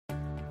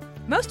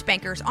Most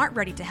bankers aren't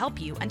ready to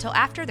help you until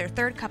after their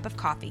third cup of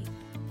coffee.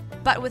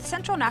 But with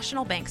Central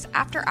National Bank's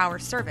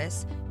after-hours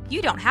service,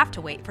 you don't have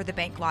to wait for the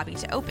bank lobby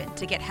to open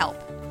to get help.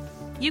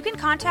 You can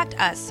contact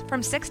us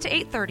from 6 to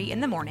 8:30 in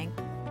the morning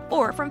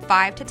or from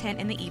 5 to 10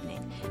 in the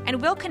evening,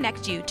 and we'll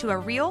connect you to a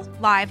real,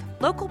 live,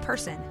 local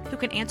person who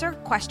can answer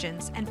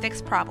questions and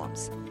fix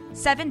problems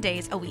 7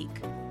 days a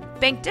week.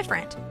 Bank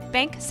different.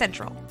 Bank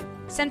Central.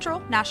 Central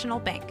National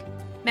Bank.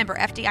 Member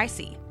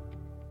FDIC.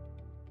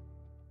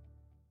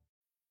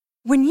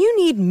 When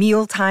you need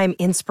mealtime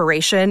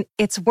inspiration,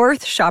 it's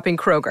worth shopping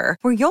Kroger,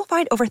 where you'll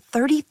find over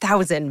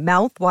 30,000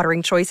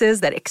 mouth-watering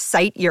choices that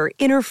excite your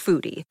inner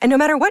foodie. And no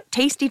matter what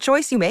tasty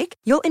choice you make,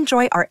 you'll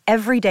enjoy our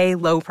everyday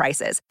low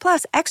prices,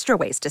 plus extra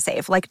ways to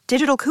save, like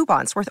digital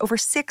coupons worth over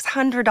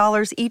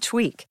 $600 each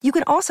week. You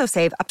can also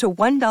save up to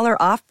 $1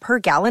 off per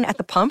gallon at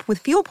the pump with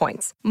fuel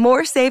points.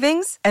 More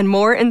savings and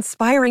more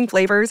inspiring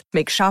flavors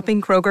make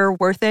shopping Kroger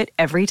worth it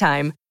every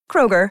time.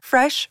 Kroger,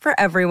 fresh for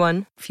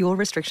everyone. Fuel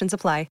restrictions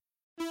apply.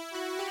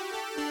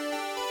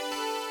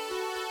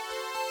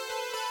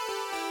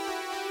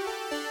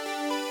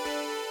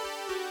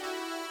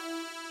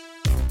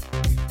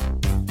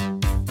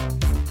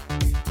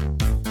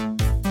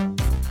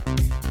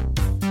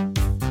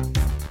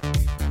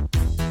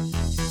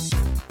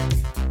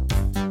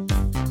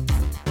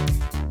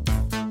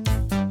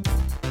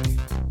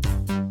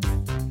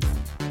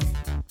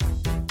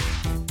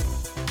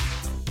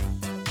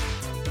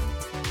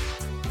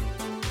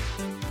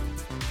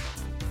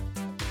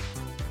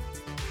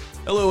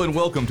 Hello and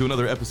welcome to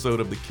another episode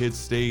of The Kid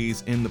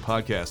Stays in the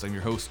Podcast. I'm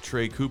your host,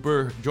 Trey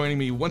Cooper. Joining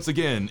me once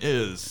again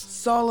is...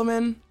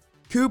 Solomon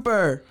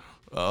Cooper.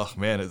 Oh,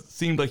 man, it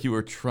seemed like you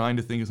were trying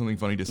to think of something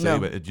funny to say,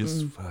 but it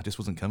just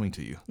wasn't coming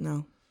to you.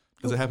 No.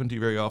 Does it happen to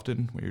you very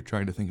often, where you're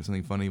trying to think of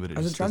something funny, but it I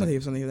wasn't trying to think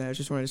of something that I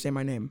just wanted to say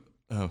my name.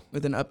 Oh.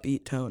 With an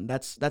upbeat tone.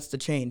 That's the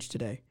change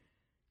today,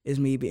 is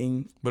me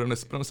being... But on a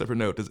separate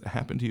note, does it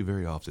happen to you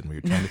very often, where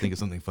you're trying to think of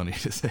something funny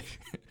to say,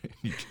 and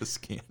you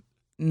just can't?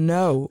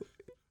 No.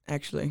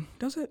 Actually,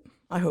 does it?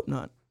 I hope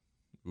not.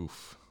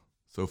 Oof.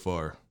 So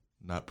far,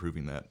 not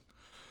proving that.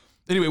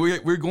 Anyway,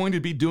 we're going to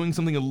be doing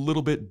something a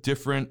little bit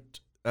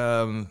different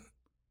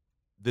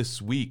this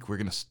week. We're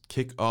going to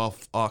kick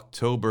off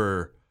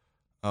October.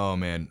 Oh,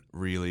 man,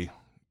 really?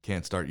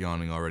 Can't start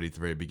yawning already at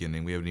the very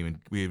beginning. We haven't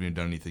even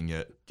done anything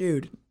yet.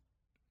 Dude.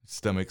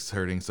 Stomach's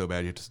hurting so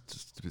bad you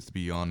have to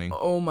be yawning.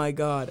 Oh, my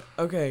God.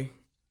 Okay.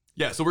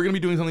 Yeah, so we're going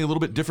to be doing something a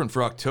little bit different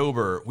for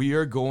October. We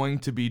are going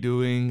to be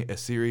doing a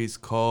series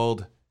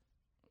called...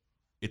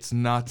 It's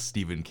Not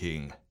Stephen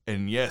King.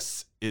 And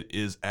yes, it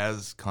is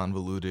as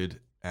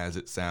convoluted as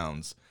it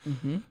sounds.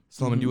 Mm-hmm.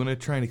 Solomon, do you want to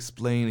try and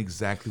explain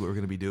exactly what we're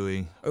going to be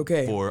doing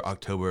for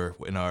October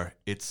in our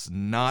It's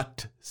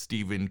Not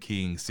Stephen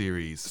King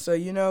series? So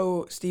you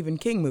know Stephen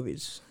King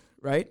movies,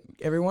 right,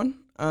 everyone?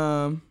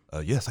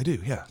 Yes, I do,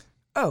 yeah.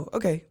 Oh,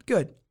 okay,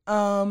 good.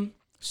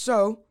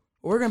 So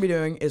what we're going to be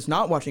doing is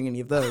not watching any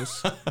of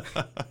those.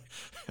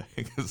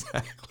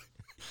 Exactly.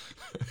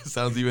 It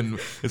sounds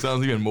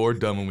even more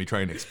dumb when we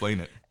try and explain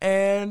it.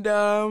 And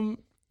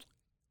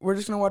we're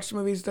just going to watch some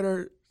movies that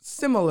are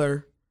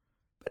similar,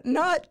 but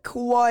not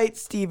quite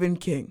Stephen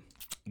King.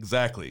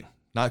 Exactly.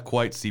 Not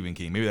quite Stephen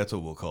King. Maybe that's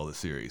what we'll call the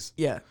series.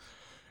 Yeah.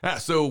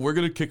 So we're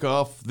going to kick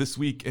off this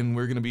week, and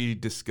we're going to be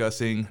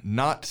discussing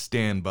Not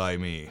Stand By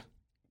Me.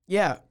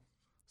 Yeah.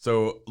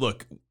 So,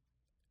 look,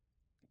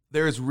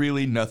 there is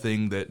really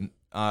nothing that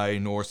I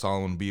nor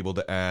Solomon will be able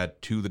to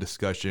add to the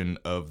discussion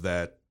of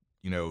that,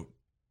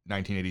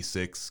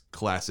 1986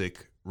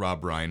 classic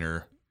Rob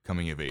Reiner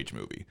coming-of-age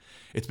movie.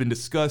 It's been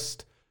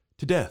discussed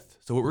to death.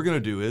 So what we're going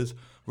to do is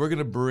we're going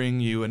to bring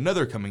you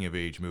another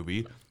coming-of-age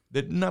movie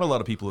that not a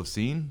lot of people have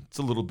seen. It's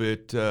a little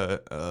bit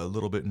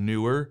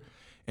newer,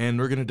 and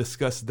we're going to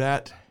discuss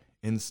that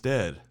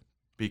instead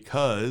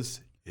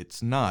because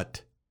it's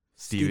not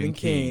Stephen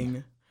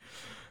King.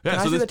 Yeah, Can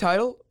I see the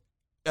title?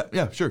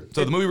 Yeah, sure.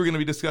 So the movie we're going to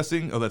be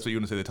discussing, that's what you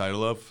want to say the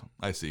title of?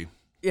 I see.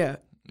 Yeah.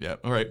 Yeah,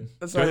 all right.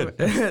 Go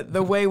ahead.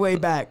 The Way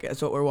Back,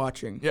 that's what we're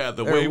watching. Yeah,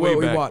 the Way Back.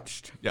 we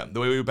watched. Yeah, the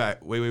Way Back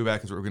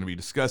is what we're going to be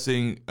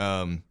discussing.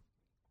 Kind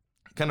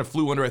of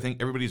flew under, I think,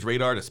 everybody's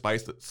radar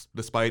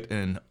despite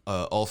an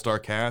all-star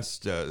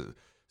cast.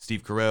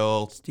 Steve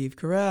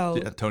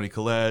Carell. Toni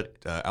Collette,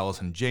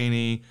 Allison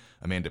Janney,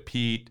 Amanda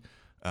Peet,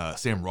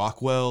 Sam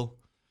Rockwell.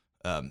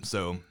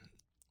 So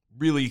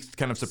really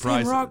kind of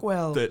surprised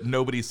that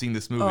nobody's seen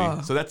this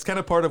movie. So that's kind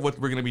of part of what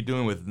we're going to be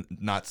doing with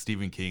Not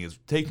Stephen King is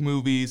take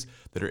movies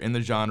that are in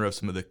the genre of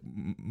some of the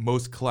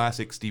most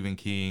classic Stephen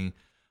King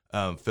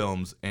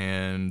films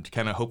and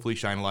kind of hopefully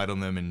shine a light on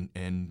them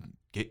and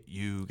get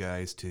you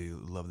guys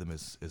to love them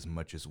as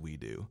much as we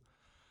do.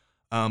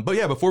 But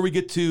yeah, before we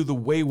get to the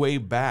way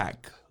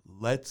back,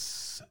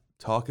 let's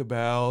talk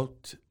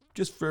about,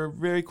 just for a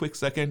very quick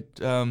second,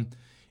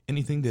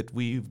 anything that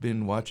we've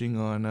been watching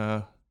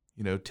on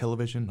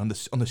television, on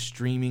the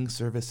streaming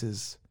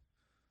services.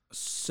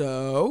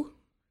 So,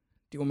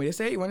 do you want me to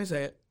say it? You want to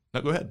say it? No,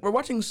 go ahead. We're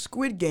watching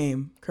Squid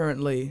Game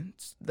currently.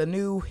 It's the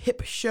new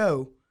hip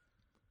show.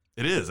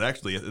 It is,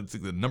 actually. It's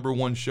the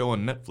 #1 show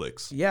on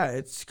Netflix. Yeah,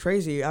 it's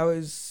crazy. I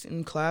was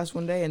in class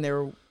one day,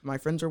 and my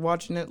friends were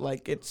watching it.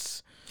 Like,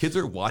 it's... Kids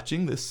are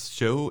watching this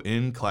show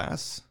in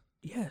class?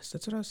 Yes,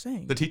 that's what I was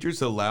saying. The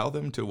teachers allow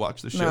them to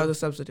watch the show? No, the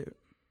substitute.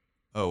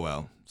 Oh,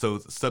 wow. So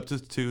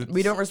substitutes...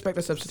 We don't respect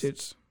the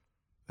substitutes.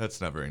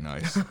 That's not very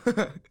nice.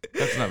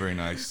 That's not very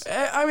nice.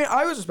 I mean,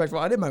 I was respectful.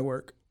 I did my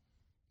work.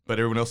 But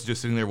everyone else is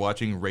just sitting there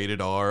watching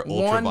rated R,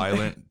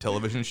 ultra-violent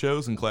television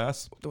shows in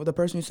class? The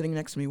person who's sitting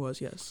next to me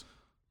was, yes.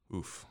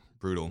 Oof,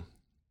 brutal.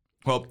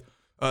 Well,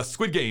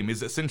 Squid Game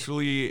is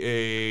essentially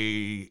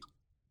a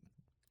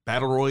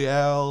battle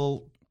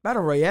royale...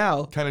 Battle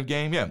Royale? Kind of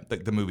game, yeah.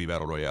 The movie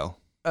Battle Royale.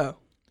 Oh.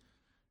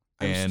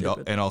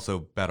 And also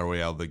Battle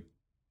Royale, the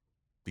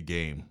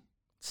game.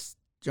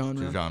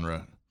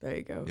 Genre. There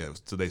you go. Yeah,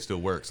 so they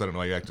still work, so I don't know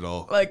why you acted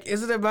all... Like,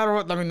 is it a battle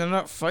royale? I mean, they're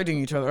not fighting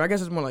each other. I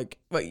guess it's more like...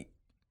 Wait.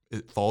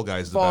 Fall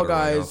Guys is Fall a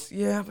battle royale. Guys,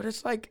 yeah, but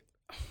it's like...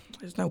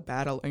 There's no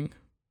battling.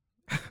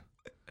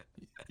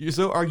 You're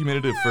so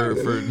argumentative for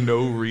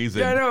no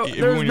reason. Yeah, I know.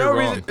 There's no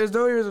reason. There's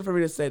no reason for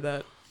me to say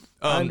that.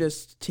 I'm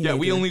just teenager. Yeah,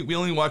 we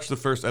only watched the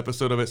first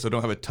episode of it, so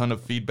don't have a ton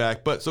of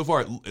feedback. But so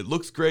far, it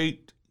looks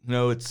great. You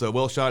know, it's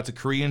well shot. It's a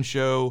Korean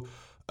show.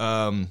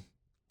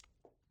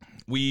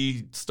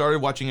 We started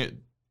watching it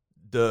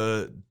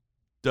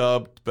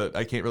dubbed, but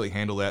I can't really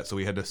handle that, so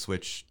we had to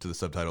switch to the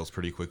subtitles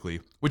pretty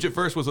quickly. Which at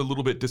first was a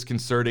little bit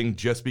disconcerting,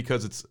 just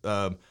because it's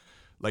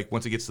like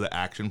once it gets to the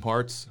action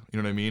parts, you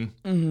know what I mean?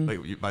 Mm-hmm.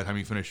 Like by the time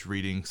you finish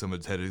reading,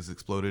 someone's head is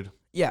exploded.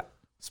 Yeah.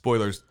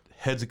 Spoilers: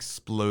 heads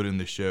explode in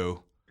the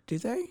show. Do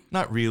they?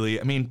 Not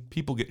really. I mean,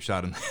 people get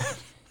shot in the head.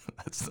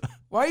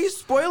 Why are you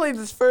spoiling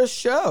this first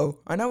show?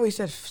 I know we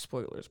said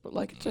spoilers, but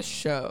like, it's a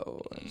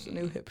show. It's a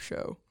new hip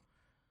show.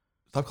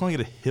 Stop calling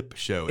it a hip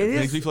show. It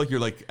makes me feel like you're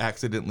like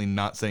accidentally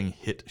not saying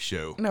hit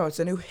show. No, it's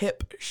a new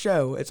hip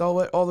show. It's all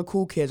what all the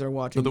cool kids are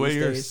watching. But the way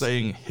you're days.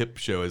 saying hip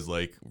show is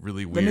like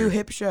really weird. The new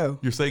hip show.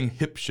 You're saying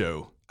hip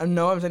show.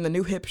 No, I'm saying the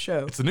new hip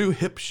show. It's a new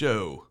hip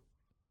show.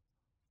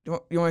 You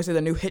want to say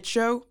the new hit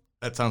show?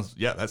 That's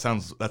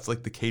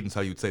like the cadence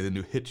how you'd say the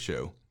new hit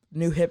show.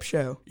 New hip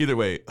show. Either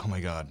way, oh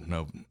my God,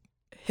 no.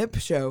 Hip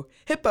show.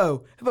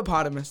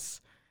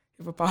 Hippopotamus.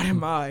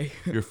 Hippopotami.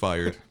 You're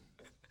fired.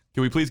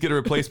 Can we please get a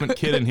replacement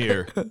kid in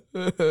here?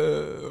 But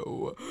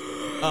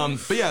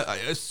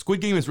yeah,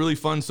 Squid Game is really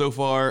fun so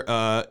far.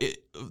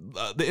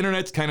 The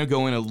internet's kind of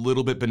going a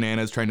little bit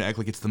bananas, trying to act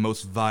like it's the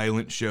most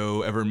violent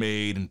show ever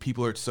made, and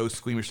people are so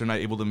squeamish they're not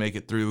able to make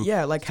it through.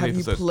 Yeah, like have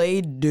you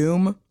played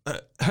Doom?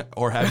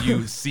 Or have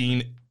you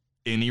seen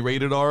any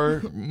rated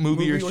R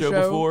movie or show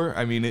before?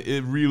 I mean,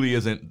 it really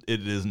isn't.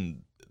 It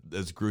isn't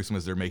as gruesome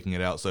as they're making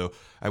it out. So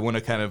I want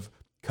to kind of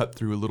cut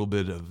through a little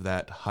bit of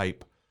that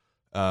hype.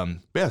 But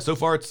yeah, so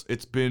far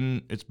it's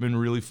been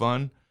really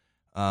fun.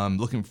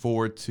 Looking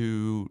forward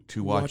to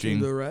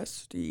watching the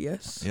rest.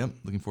 Yes. Yep.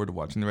 Looking forward to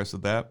watching the rest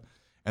of that.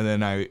 And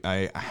then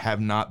I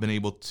have not been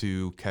able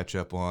to catch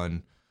up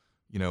on,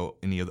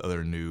 any of the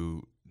other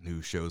new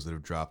shows that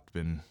have dropped.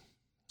 Been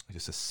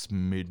just a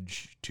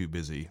smidge too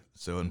busy.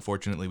 So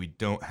unfortunately, we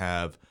don't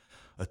have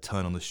a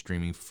ton on the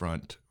streaming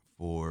front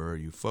for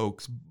you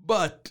folks.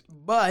 But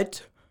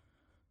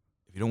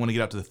if you don't want to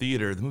get out to the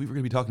theater, the movie we're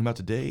going to be talking about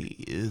today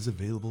is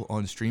available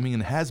on streaming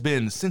and has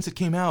been since it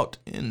came out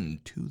in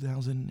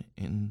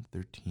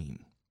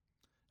 2013.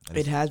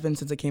 It has been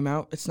since it came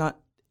out. It's not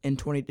in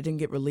It didn't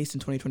get released in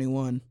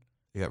 2021.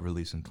 It got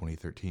released in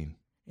 2013.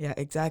 Yeah,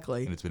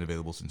 exactly. And it's been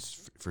available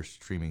for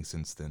streaming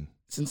since then.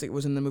 Since it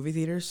was in the movie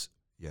theaters?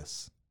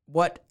 Yes.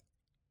 What?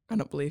 I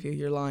don't believe you.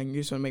 You're lying. You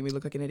just want to make me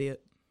look like an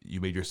idiot.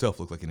 You made yourself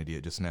look like an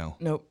idiot just now.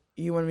 Nope.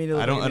 You wanted me to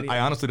look like an idiot. I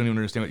honestly don't even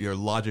understand what your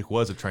logic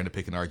was of trying to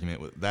pick an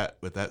argument with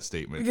that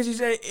statement. Because you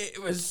said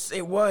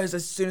it was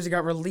as soon as it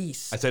got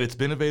released. I said it's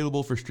been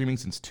available for streaming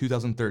since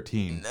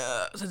 2013.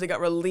 No, since it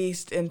got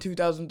released in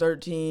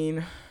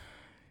 2013.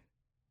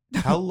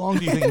 How long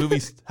do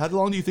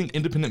you think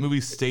independent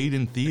movies stayed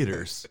in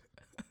theaters?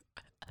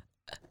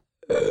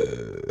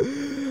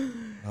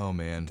 Oh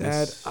man,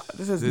 Dad,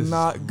 this is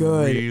not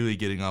good. Really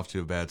getting off to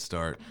a bad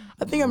start.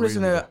 I think I'm just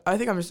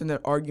in an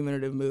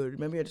argumentative mood.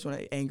 Maybe I just want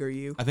to anger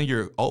you. I think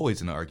you're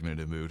always in an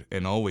argumentative mood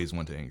and always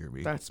want to anger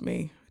me. That's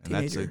me. And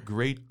that's a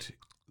great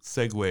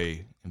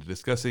segue into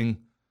discussing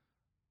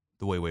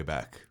the way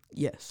back.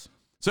 Yes.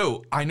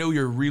 So I know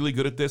you're really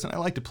good at this, and I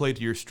like to play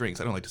to your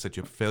strengths. I don't like to set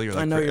you up for failure.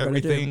 I know you're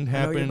everything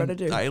better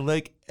do. I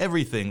like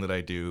everything that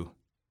I do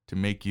to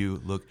make you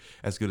look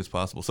as good as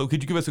possible. So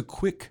could you give us a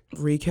quick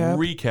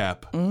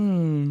recap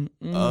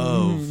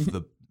of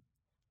the...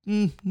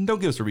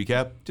 don't give us a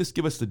recap. Just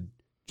give us the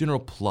general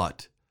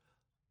plot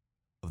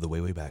of the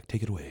way back.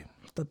 Take it away.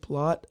 The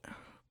plot?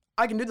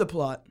 I can do the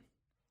plot.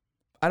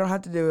 I don't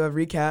have to do a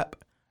recap.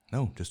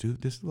 No, just do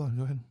the plot.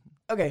 Go ahead.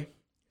 Okay,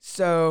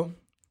 so...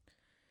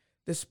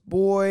 This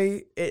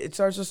boy, it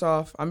starts us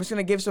off. I'm just going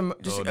to give some...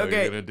 You're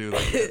going to do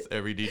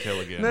every detail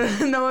again.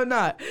 No, I'm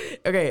not.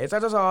 Okay, it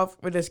starts us off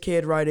with this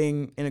kid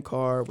riding in a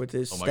car with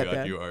his stepdad.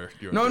 God, you are.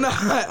 No,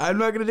 I'm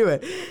not going to do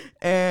it.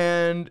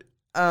 And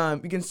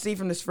You can see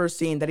from this first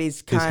scene that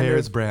he's kind His of... hair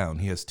is brown.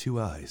 He has 2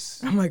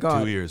 eyes. Oh my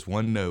God. 2 ears,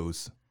 1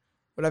 nose.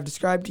 What I've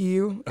described to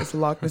you is the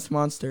Loch Ness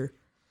Monster.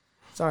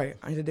 Sorry,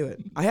 I had to do it.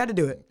 I had to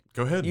do it.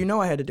 Go ahead. You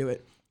know I had to do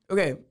it.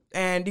 Okay,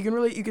 and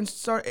you can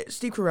start...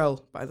 Steve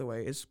Carell, by the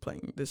way, is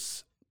playing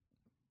this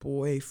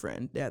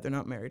boyfriend. Yeah, they're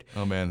not married.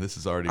 Oh man, this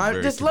is already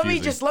very Just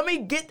confusing. let me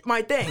get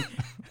my thing.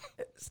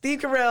 Steve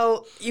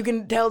Carell, you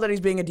can tell that he's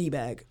being a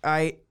D-bag.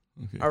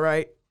 All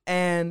right?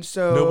 And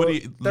so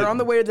they're on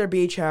the way to their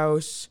beach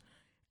house,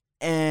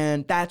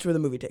 and that's where the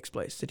movie takes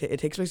place. It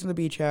takes place in the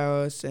beach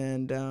house,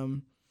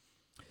 and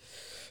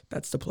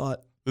that's the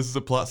plot. This is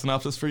a plot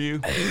synopsis for you?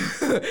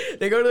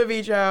 They go to the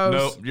beach house.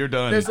 Nope, you're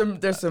done.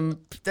 There's some,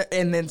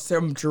 and then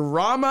some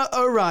drama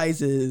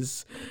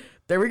arises.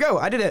 There we go.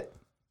 I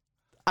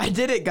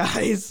did it,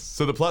 guys.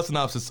 So the plot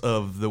synopsis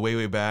of The Way,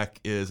 Way Back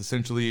is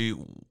essentially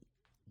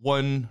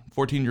one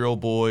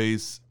 14-year-old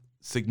boy's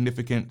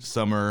significant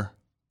summer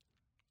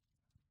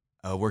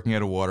working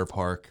at a water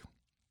park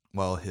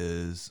while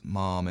his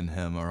mom and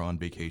him are on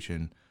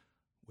vacation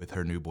with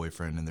her new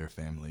boyfriend and their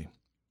family.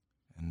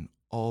 And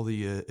all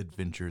the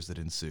adventures that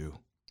ensue.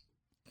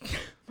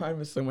 Mine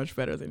was so much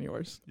better than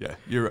yours. Yeah,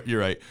 you're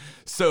right.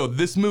 So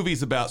this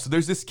movie's about, so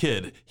there's this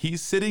kid.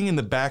 He's sitting in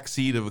the back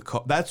seat of a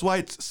car. That's why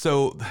it's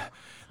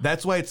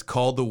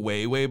called The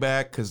Way, Way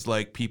Back, because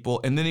like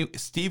people, and then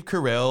Steve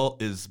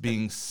Carell is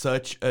being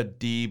such a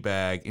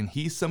D-bag, and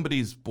he's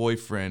somebody's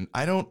boyfriend.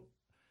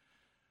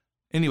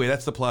 Anyway,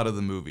 that's the plot of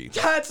the movie.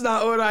 That's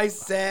not what I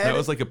said. That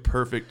was like a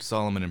perfect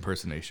Solomon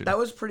impersonation. That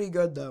was pretty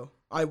good, though.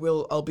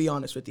 I'll be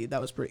honest with you. That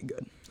was pretty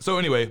good. So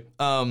anyway,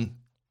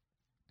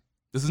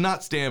 this is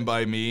not Stand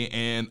By Me,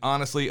 and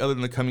honestly, other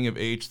than the coming of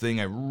age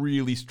thing, I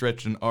really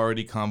stretched an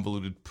already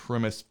convoluted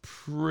premise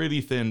pretty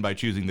thin by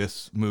choosing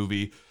this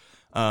movie.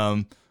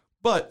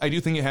 But I do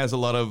think it has a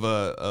lot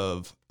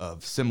of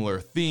similar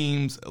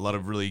themes, a lot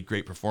of really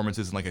great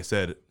performances, and like I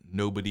said,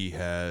 nobody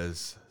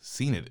has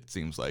seen it. It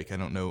seems like I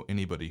don't know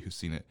anybody who's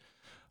seen it.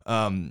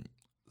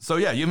 So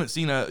yeah, you haven't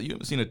seen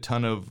a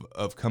ton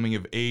of coming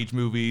of age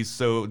movies.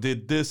 So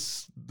did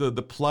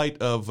the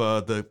plight of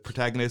the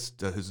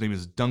protagonist, his name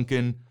is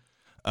Duncan.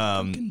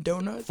 Dunkin'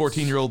 Donuts.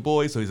 14-year-old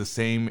boy, so he's the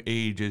same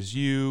age as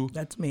you.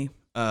 That's me.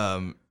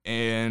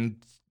 And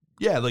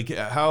yeah, like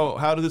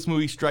how did this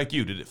movie strike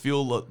you? Did it feel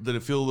a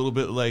little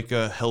bit like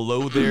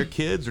Hello There,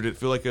 Kids, or did it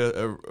feel like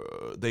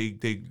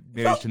they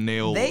managed to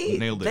nailed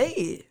it?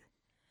 They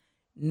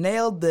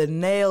nailed the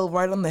nail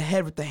right on the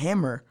head with the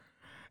hammer.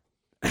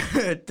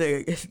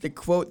 to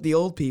quote the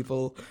old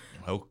people.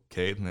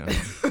 Okay, no.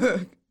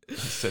 I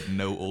said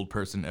no old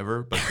person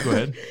ever, but go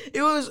ahead.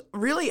 It was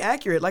really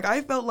accurate. Like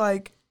I felt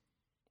like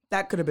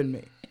that could have been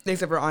me,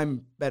 except for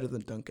I'm better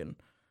than Duncan.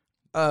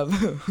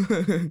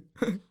 You're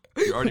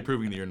already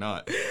proving that you're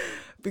not.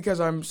 Because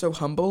I'm so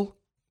humble.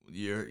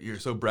 You're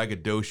so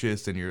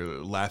braggadocious, and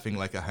you're laughing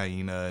like a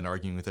hyena and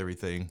arguing with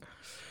everything.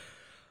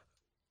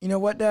 You know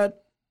what, Dad?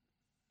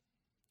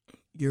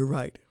 You're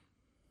right.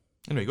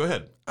 Anyway, go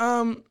ahead.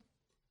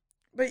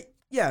 But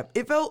yeah,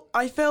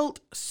 I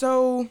felt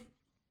so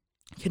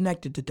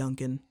connected to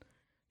Duncan.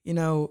 You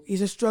know,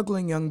 he's a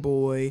struggling young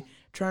boy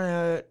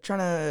trying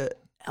to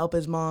help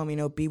his mom, you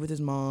know, be with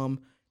his mom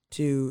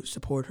to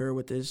support her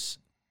with his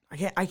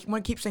I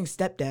want to keep saying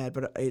stepdad,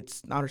 but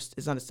it's not a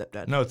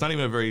stepdad. No, it's not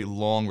even a very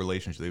long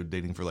relationship. They were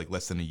dating for like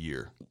less than a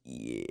year.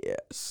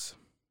 Yes.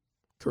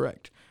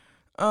 Correct.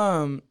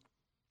 I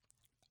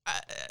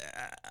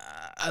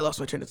lost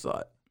my train of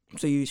thought.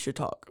 So you should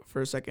talk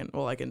for a second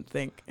while I can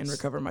think and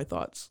recover my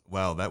thoughts.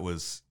 Wow,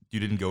 you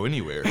didn't go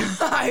anywhere.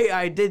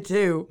 I did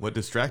too. What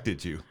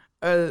distracted you?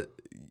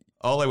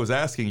 All I was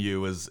asking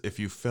you was if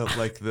you felt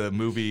like the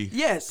movie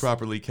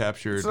properly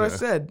captured. That's what I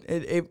said.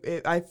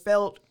 I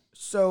felt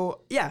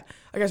so, yeah.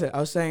 Like I said, I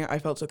was saying I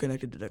felt so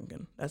connected to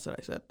Duncan. That's what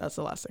I said. That's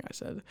the last thing I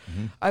said.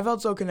 Mm-hmm. I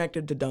felt so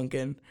connected to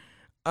Duncan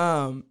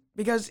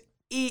because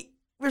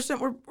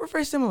we're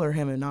very similar,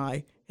 him and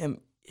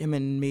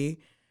me.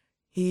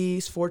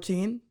 He's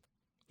 14.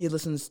 He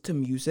listens to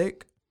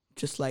music,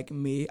 just like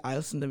me. I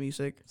listen to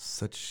music.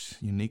 Such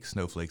unique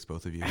snowflakes,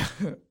 both of you.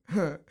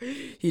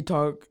 He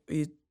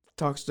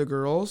talks to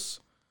girls.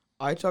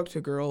 I talk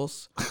to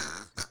girls.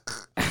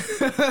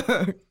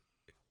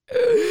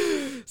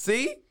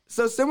 See?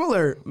 So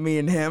similar, me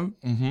and him,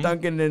 mm-hmm.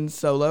 Duncan and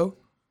Solo.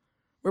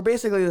 We're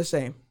basically the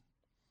same.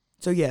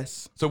 So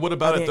yes. So what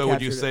about it though?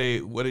 Would you say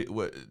what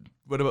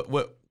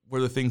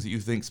were the things that you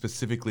think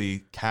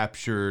specifically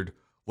captured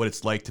what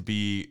it's like to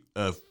be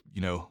a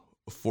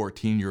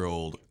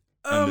 14-year-old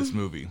in this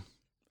movie?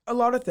 A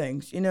lot of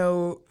things,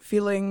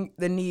 feeling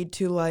the need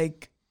to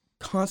like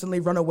constantly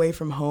run away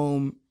from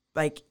home.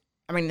 Like,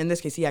 I mean, in this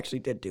case, he actually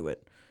did do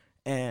it,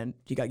 and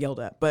he got yelled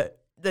at. But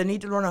the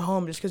need to run at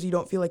home just because you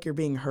don't feel like you're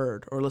being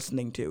heard or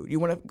listening to. You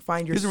want to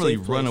find your. He doesn't really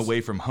run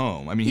away from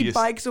home. I mean, he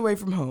bikes away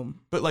from home.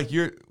 But like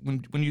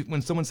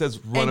when someone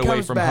says run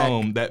away from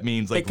home, that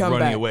means like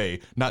running away,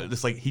 not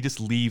just like he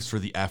just leaves for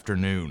the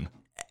afternoon.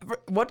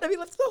 One time he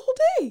left for the whole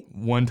day.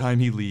 One time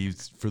he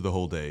leaves for the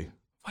whole day.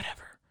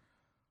 Whatever.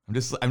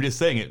 I'm just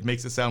saying it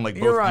makes it sound like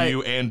You're both right.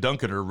 you and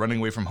Duncan are running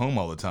away from home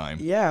all the time.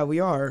 Yeah, we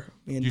are.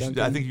 Me and Duncan.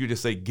 I think you could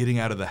just say getting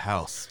out of the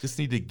house. Just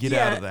need to get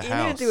out of the he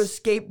house. needed to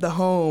escape the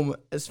home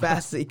as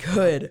fast as he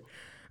could.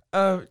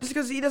 Just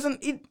because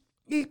he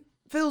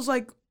feels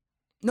like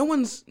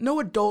no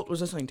adult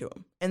was listening to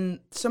him, and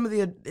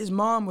his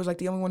mom was like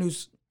the only one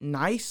who's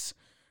nice,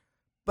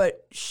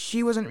 but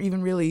she wasn't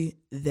even really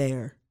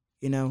there.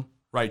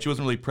 Right, she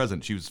wasn't really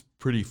present. She was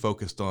pretty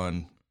focused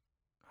on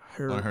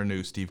her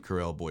new Steve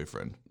Carell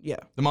boyfriend. Yeah.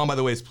 The mom, by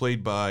the way, is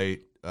played by.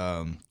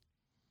 Oh.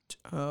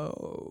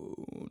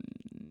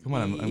 Come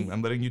on,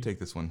 I'm letting you take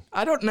this one.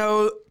 I don't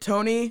know,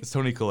 Tony. It's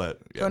Toni Collette.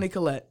 Yeah. Toni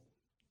Collette.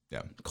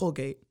 Yeah.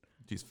 Colgate.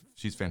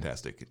 She's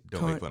fantastic.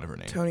 Don't make fun of her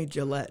name. Toni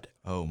Gillette.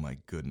 Oh my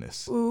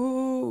goodness.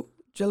 Ooh,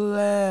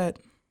 Gillette.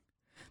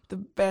 The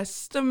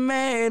best a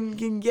man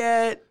can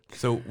get.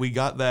 So we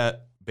got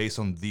that based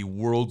on the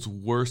world's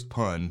worst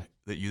pun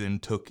that you then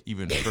took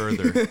even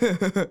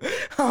further.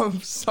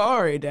 I'm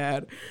sorry,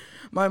 Dad.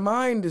 My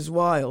mind is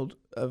wild.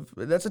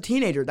 That's a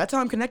teenager. That's how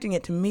I'm connecting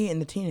it to me and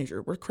the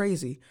teenager. We're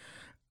crazy.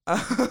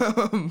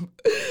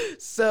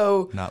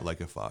 So Not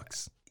like a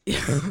fox.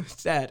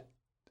 Dad.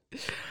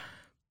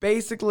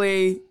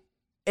 Basically,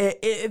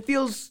 it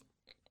feels.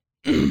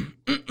 Yeah,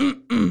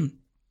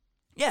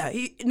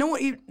 no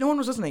one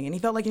was listening, and he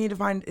felt like he needed to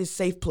find his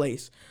safe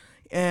place.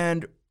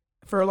 And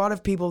for a lot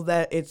of people,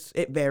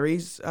 it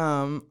varies.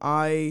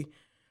 My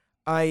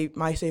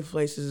safe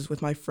place is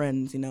with my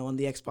friends, on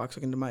the Xbox,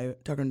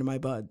 talking to my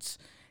buds.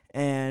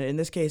 And in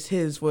this case,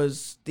 his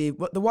was the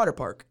water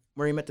park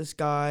where he met this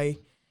guy.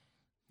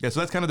 Yeah, so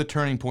that's kind of the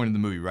turning point in the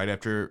movie, right?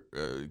 After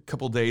a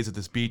couple days at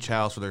this beach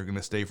house where they're going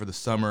to stay for the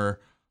summer,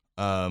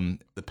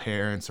 the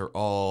parents are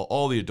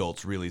all the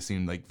adults really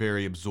seem like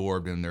very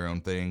absorbed in their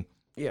own thing.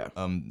 Yeah.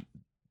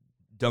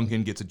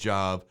 Duncan gets a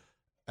job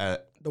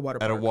at a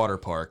water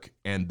park,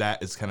 and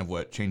that is kind of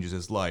what changes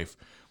his life.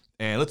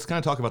 And let's kind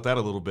of talk about that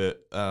a little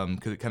bit,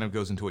 because it kind of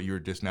goes into what you were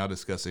just now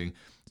discussing.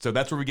 So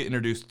that's where we get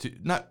introduced to.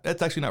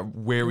 That's actually not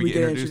where we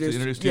get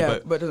introduced to. Yeah,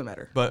 but it doesn't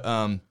matter. But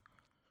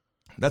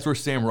that's where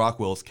Sam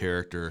Rockwell's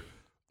character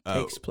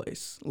takes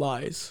place,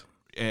 lies,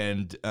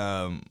 and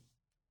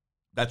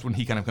that's when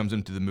he kind of comes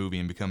into the movie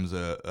and becomes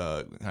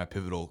a kind of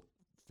pivotal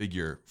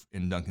figure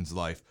in Duncan's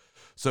life.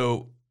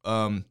 So,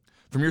 from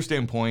your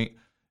standpoint,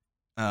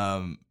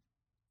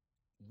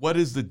 what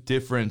is the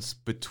difference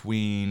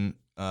between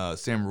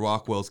Sam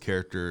Rockwell's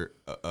character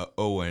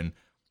Owen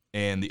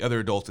and the other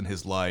adults in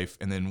his life,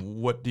 and then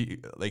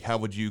how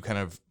would you kind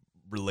of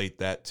relate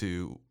that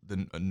to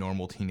a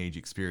normal teenage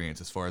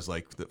experience, as far as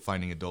like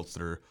finding adults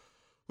that are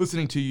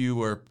listening to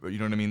you, or you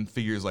know what I mean,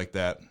 figures like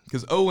that?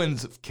 Because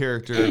Owen's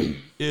character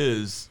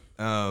is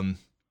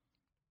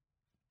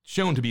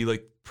shown to be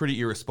like pretty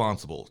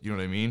irresponsible. You know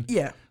what I mean?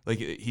 Yeah. Like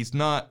he's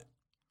not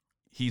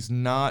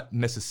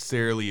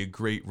necessarily a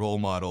great role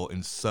model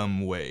in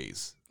some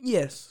ways.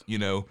 Yes.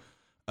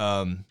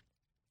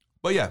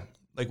 But yeah,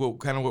 like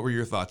what were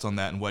your thoughts on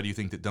that, and why do you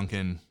think that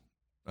Duncan,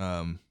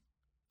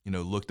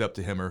 looked up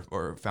to him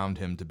or found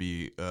him to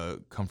be a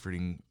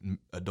comforting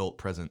adult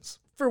presence?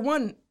 For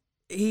one,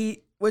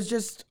 he was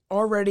just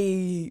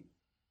already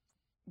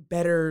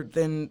better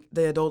than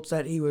the adults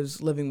that he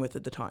was living with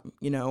at the time,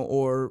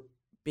 or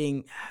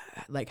being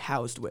like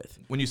housed with.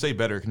 When you say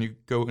better, can you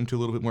go into a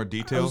little bit more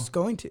detail? I was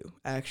going to,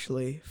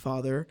 actually,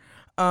 Father.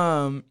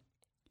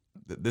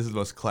 This is the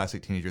most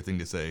classic teenager thing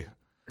to say.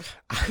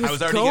 I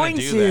was already going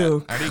to do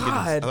to. that.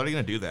 I was already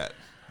going to do that.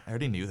 I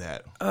already knew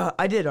that.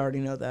 I did already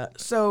know that.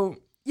 So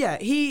yeah,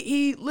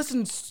 he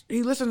listens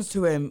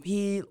to him.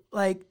 He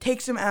like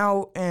takes him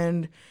out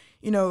and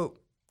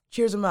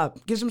cheers him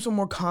up, gives him some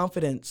more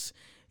confidence.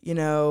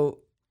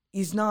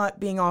 He's not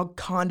being all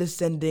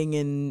condescending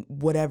and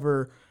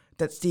whatever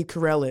that Steve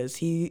Carell is.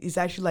 He's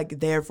actually like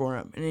there for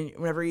him. And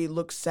whenever he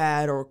looks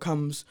sad or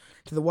comes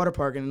to the water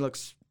park and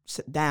looks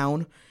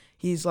down,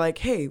 he's like,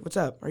 "Hey, what's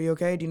up? Are you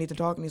okay? Do you need to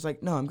talk?" And he's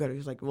like, "No, I'm good."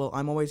 He's like, "Well,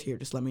 I'm always here.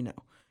 Just let me know."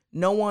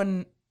 No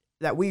one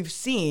that we've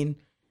seen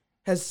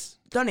has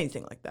done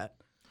anything like that.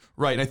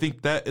 Right, and I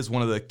think that is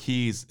one of the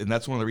keys, and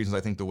that's one of the reasons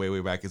I think The Way,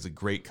 Way Back is a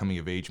great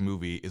coming-of-age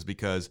movie, is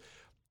because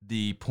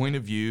the point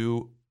of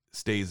view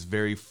stays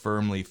very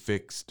firmly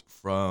fixed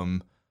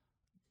from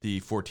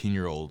the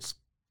 14-year-old's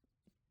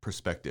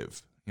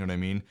perspective. You know what I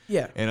mean?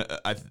 Yeah. And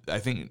I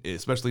think,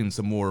 especially in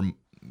some more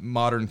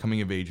modern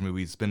coming-of-age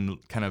movies, it's been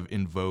kind of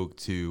in vogue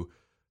to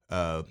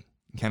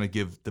kind of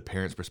give the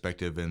parents'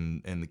 perspective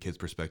and the kids'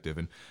 perspective.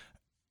 And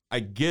I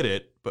get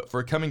it, but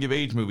for a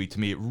coming-of-age movie, to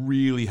me, it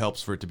really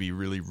helps for it to be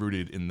really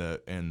rooted in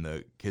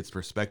the kid's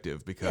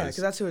perspective, because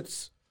that's who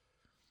it's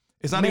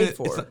not made even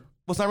for.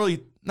 It's not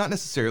really, not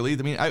necessarily.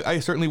 I mean,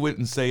 I certainly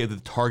wouldn't say the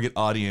target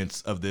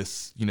audience of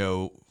this,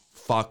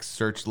 Fox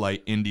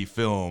Searchlight indie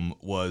film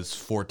was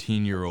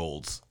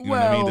 14-year-olds. You know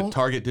what I mean? The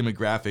target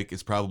demographic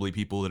is probably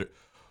people that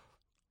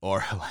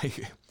are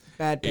like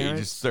bad parents.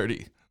 Ages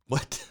 30.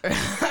 What?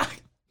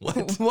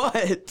 What?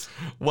 What?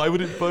 Why would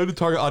the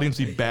target audience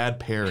be bad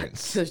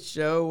parents? To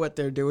show what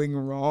they're doing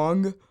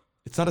wrong.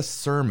 It's not a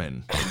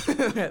sermon.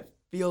 It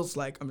feels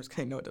like. I'm just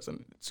kidding. No, it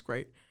doesn't. It's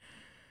great.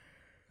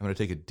 I'm going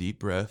to take a deep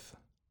breath,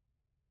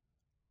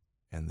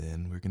 and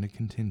then we're going to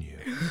continue.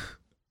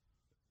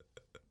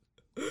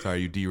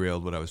 Sorry, you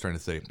derailed what I was trying to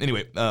say.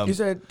 Anyway. You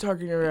said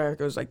target demographic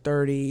was like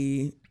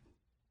 32?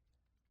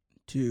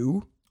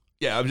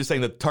 Yeah, I'm just saying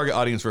the target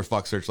audience for a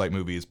Fox Searchlight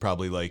movie is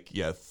probably like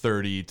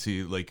 30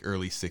 to like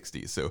early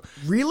 60s. So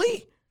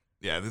really,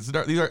 yeah, these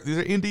are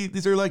indie.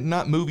 These are like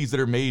not movies that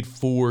are made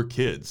for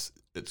kids.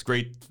 It's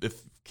great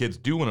if kids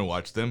do want to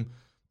watch them,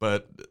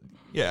 but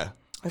yeah,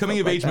 coming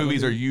of age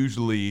movies are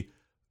usually,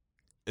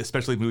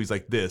 especially movies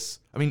like this.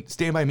 I mean,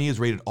 Stand By Me is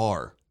rated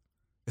R.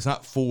 It's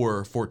not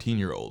for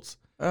 14-year-olds.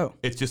 Oh,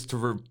 it's just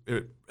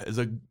as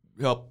a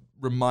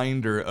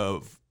reminder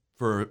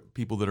for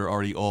people that are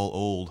already all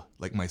old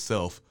like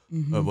myself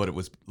of what it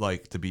was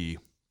like to be,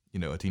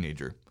 a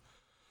teenager.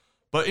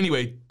 But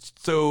anyway,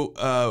 so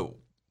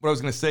what I was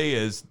going to say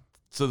is,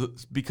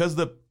 because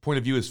the point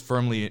of view is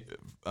firmly,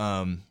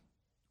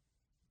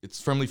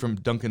 it's firmly from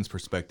Duncan's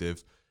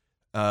perspective.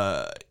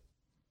 The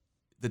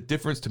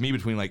difference to me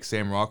between like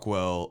Sam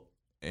Rockwell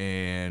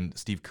and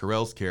Steve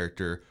Carell's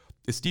character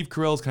is Steve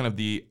Carell's kind of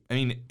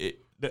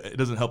it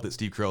doesn't help that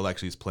Steve Carell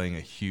actually is playing a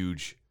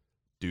huge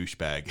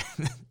douchebag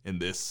in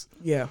this.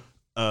 Yeah.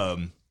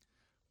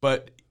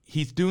 But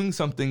he's doing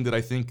something that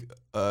I think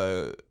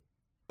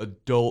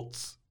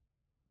adults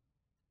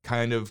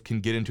kind of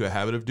can get into a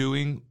habit of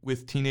doing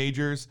with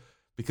teenagers,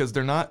 because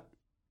they're not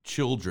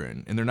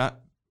children and they're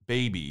not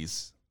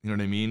babies. You know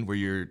what I mean? Where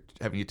you're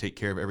having to take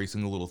care of every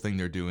single little thing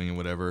they're doing and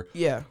whatever.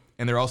 Yeah.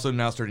 And they're also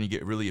now starting to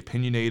get really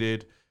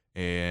opinionated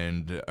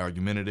and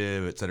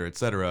argumentative, et cetera, et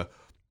cetera.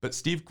 But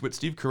what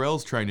Steve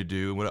Carell's trying to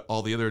do, and what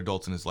all the other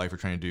adults in his life are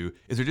trying to do,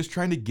 is they're just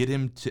trying to get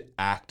him to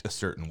act a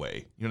certain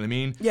way. You know what I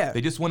mean? Yeah.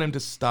 They just want him to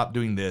stop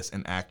doing this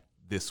and act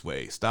this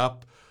way.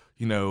 Stop,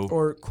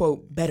 or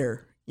quote,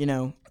 better,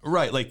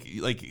 Right, like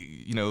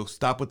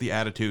stop with the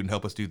attitude and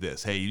help us do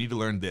this. Hey, you need to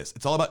learn this.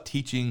 It's all about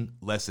teaching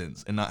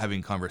lessons and not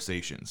having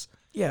conversations.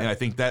 Yeah. And I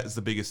think that is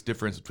the biggest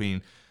difference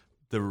between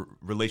the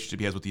relationship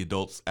he has with the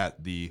adults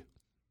at the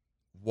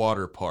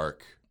water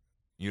park.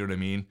 You know what I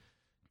mean?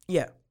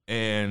 Yeah.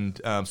 And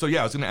I was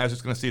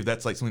just gonna see if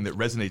that's like something that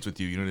resonates with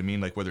you. You know what I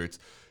mean? Like whether it's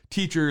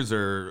teachers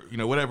or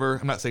whatever.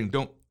 I'm not saying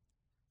don't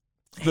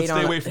hate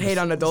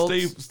on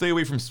adults. Stay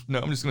away from. No,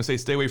 I'm just gonna say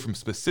stay away from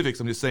specifics.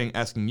 I'm just saying,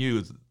 asking you,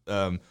 is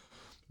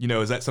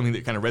that something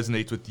that kind of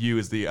resonates with you?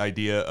 Is the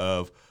idea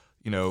of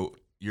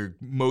you're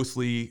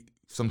mostly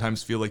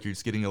sometimes feel like you're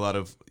just getting a lot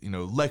of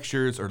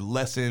lectures or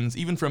lessons,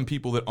 even from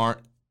people that aren't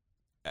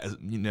as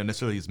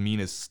necessarily as mean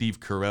as Steve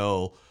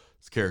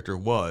Carell's character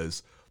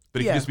was.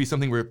 But it could just be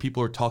something where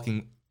people are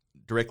talking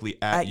directly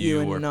at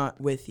you and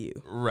not with you.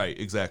 Right,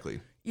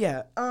 exactly.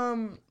 Yeah,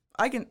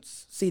 I can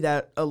see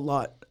that a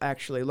lot,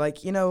 actually. Like,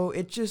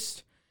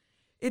 it's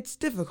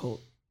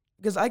difficult.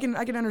 Because I can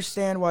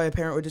understand why a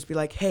parent would just be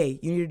like, hey,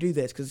 you need to do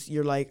this, because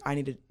you're like, I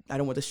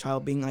don't want this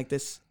child being like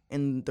this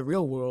in the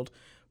real world.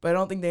 But I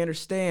don't think they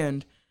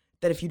understand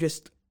that if you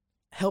just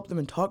help them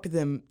and talk to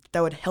them,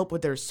 that would help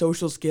with their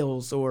social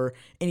skills or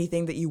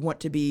anything that you want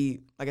to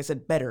be, like I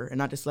said, better, and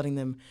not just letting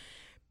them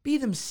be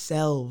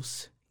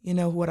themselves. You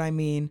know what I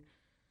mean?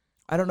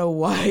 I don't know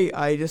why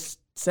I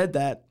just said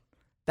that.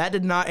 That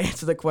did not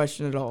answer the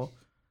question at all.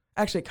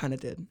 Actually, it kind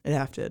of did. It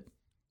half did.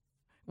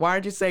 Why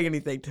aren't you saying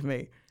anything to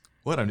me?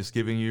 What? I'm just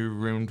giving you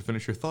room to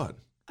finish your thought.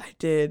 I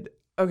did.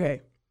 Okay.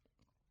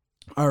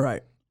 All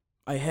right.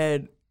 My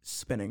head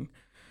spinning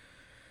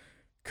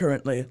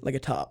currently like a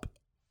top,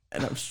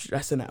 and I'm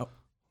stressing out.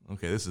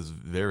 Okay, this is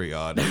very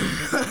odd.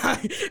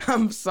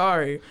 I'm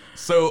sorry.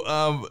 So,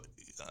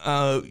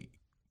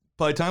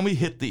 by the time we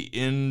hit the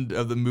end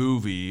of the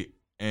movie,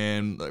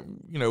 and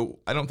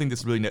I don't think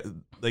this really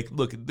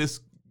look, this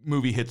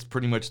movie hits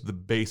pretty much the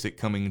basic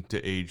coming to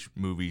age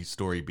movie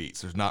story beats.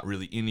 There's not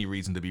really any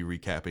reason to be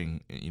recapping,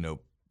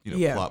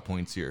 plot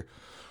points here.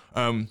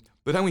 By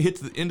the time we hit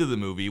to the end of the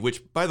movie,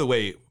 which, by the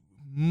way,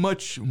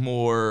 much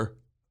more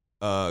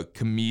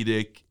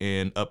comedic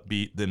and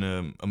upbeat than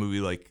a movie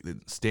like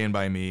Stand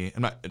By Me.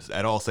 I'm not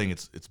at all saying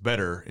it's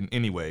better in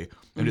any way.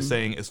 I'm just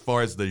saying, as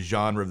far as the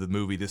genre of the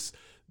movie,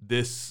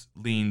 this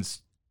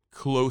leans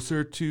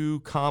closer to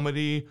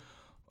comedy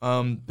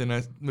than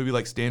a movie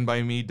like Stand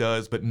By Me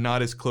does, but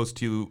not as close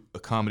to a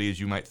comedy as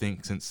you might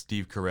think, since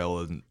Steve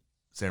Carell and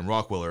Sam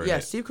Rockwell are in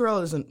it. Steve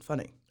Carell isn't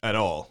funny at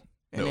all.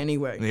 In any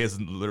way. He has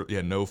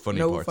no funny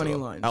no parts. No funny at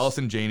all. lines.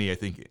 Allison Janney, I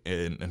think,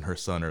 and her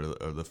son are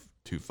the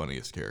two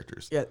funniest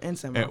characters. Yeah, and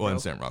Sam Rockwell.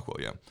 And Sam Rockwell,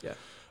 yeah.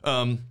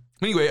 Yeah.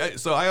 Anyway,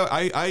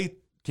 I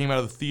came out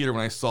of the theater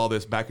when I saw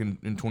this back in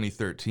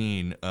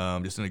 2013,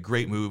 just in a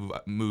great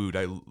mood.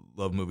 I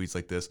love movies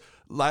like this.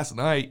 Last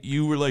night,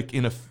 you were like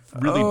in a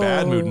really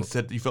bad mood and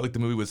said you felt like the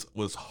movie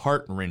was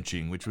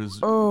heart-wrenching, which was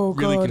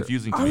really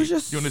confusing to me. Do you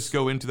want to just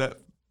go into that?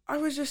 I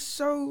was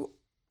just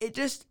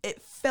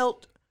it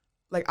felt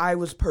like I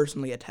was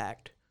personally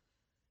attacked.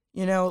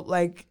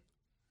 Like,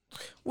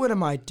 what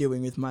am I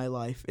doing with my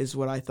life is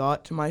what I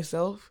thought to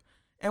myself.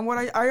 And what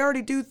I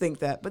already do think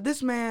that. But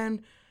this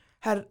man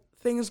had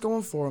things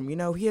going for him.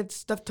 He had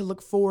stuff to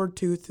look forward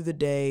to through the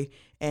day,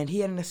 and he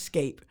had an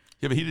escape.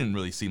 Yeah, but he didn't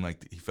really seem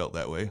like he felt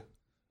that way.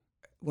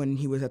 When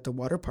he was at the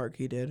water park,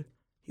 he did.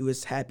 He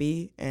was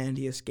happy, and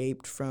he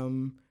escaped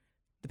from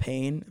the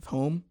pain of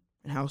home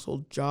and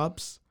household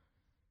jobs.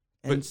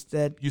 But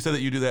instead, you said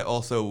that you do that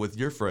also with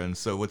your friends,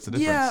 so what's the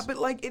difference? yeah, but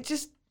like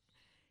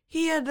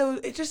he had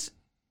those.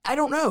 I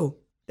don't know,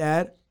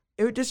 Dad.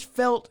 It just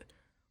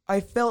I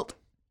felt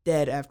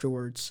dead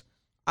afterwards.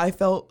 I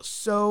felt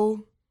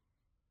so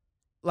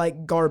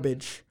like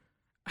garbage.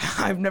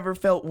 I've never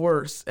felt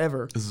worse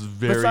ever. This is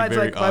very, besides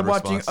very like by odd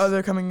watching response.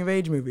 other coming of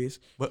age movies.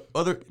 But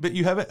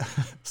you haven't.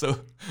 So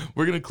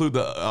we're gonna include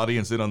the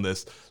audience in on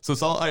this. So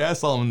I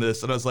asked Solomon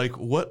this, and I was like,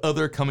 "What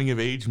other coming of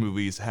age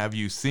movies have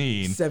you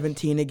seen?"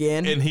 17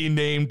 again. And he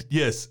named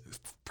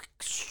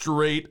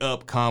straight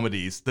up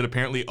comedies that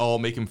apparently all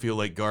make him feel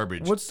like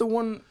garbage. What's the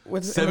one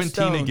with Emma 17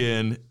 Stone?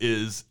 again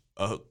is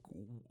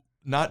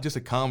not just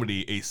a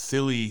comedy, a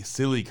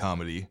silly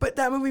comedy. But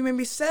that movie made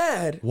me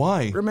sad.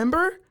 Why?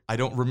 Remember? I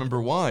don't remember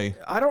why.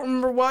 I don't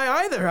remember why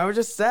either. I was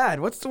just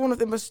sad. What's the one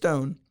with Emma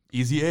Stone?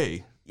 Easy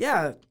A.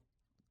 Yeah,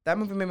 that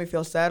movie made me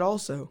feel sad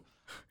also.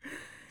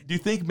 Do you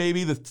think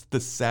maybe the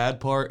sad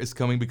part is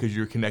coming because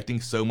you're connecting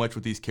so much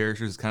with these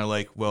characters? It's kind of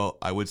like, well,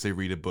 I would say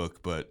read a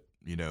book, but,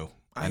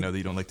 I know that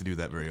you don't like to do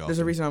that very often. There's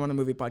a reason I'm on a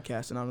movie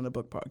podcast and not on a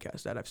book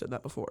podcast. I've said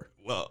that before.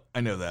 Well,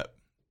 I know that.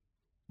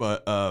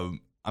 But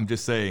I'm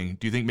just saying,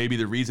 do you think maybe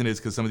the reason is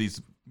because some of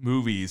these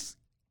movies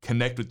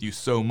connect with you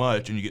so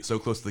much and you get so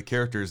close to the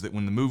characters that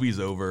when the movie's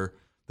over,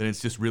 then it's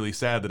just really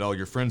sad that all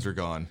your friends are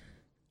gone?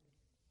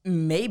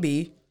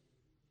 Maybe.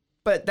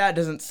 But that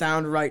doesn't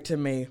sound right to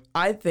me.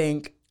 I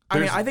think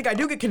I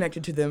do get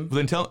connected to them.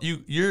 Well,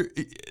 then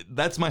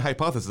that's my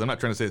hypothesis. I'm not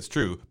trying to say it's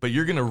true, but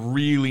you're going to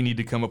really need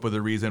to come up with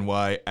a reason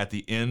why at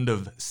the end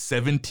of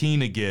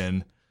 17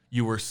 again,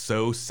 you were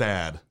so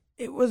sad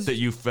It was that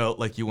you felt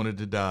like you wanted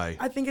to die.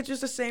 I think it's just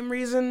the same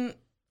reason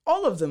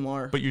all of them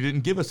are. But you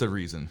didn't give us a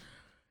reason.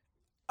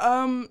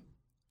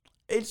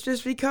 It's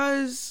just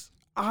because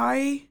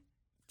I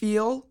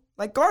feel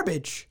like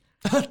garbage.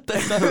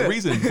 That's not a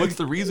reason. What's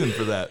the reason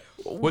for that?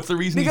 What's the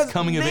reason Because these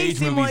coming of they age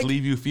seem movies like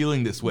leave you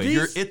feeling this way? these-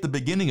 You're at the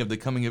beginning of the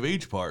coming of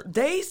age part.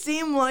 They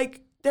seem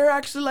like they're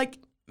actually like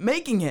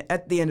making it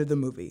at the end of the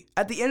movie.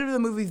 At the end of the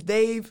movie,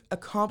 they've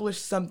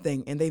accomplished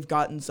something and they've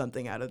gotten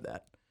something out of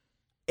that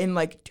in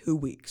like 2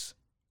 weeks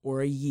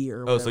or a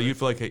year. Or Oh, so whatever. you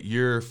feel like at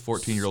your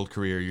 14-year-old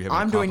career, you haven't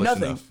I'm doing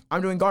accomplished nothing. enough.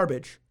 I'm doing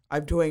garbage.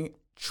 I'm doing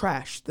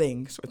trash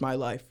things with my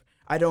life.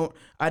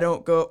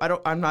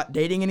 I'm not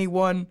dating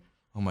anyone.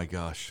 Oh my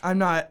gosh.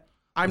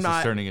 This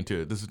is turning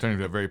into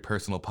a very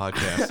personal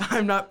podcast.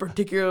 I'm not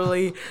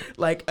particularly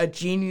like a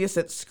genius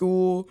at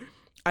school.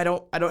 I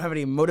don't have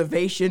any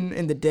motivation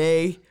in the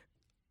day.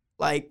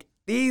 Like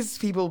these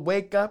people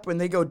wake up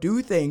and they go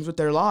do things with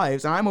their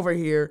lives, and I'm over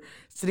here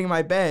sitting in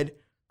my bed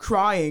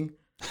crying,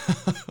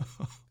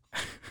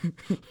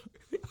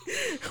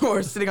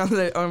 or sitting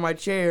on my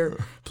chair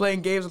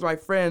playing games with my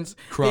friends,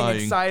 Crying.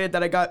 being excited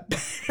that I got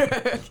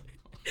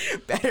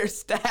better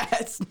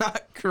stats,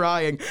 not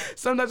crying.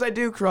 Sometimes I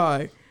do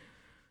cry.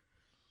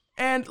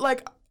 And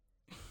like,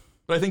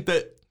 But I think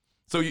that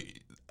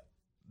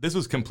this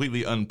was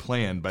completely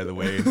unplanned, by the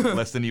way,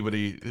 lest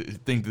anybody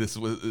think this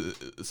was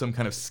some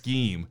kind of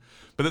scheme.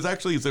 But that's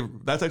actually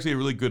a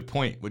really good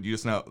point that you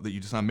just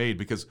now made,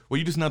 because what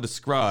you just now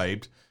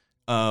described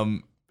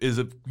is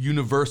a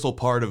universal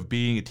part of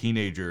being a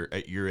teenager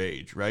at your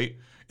age, right?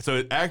 So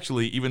it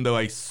actually, even though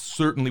I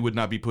certainly would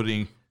not be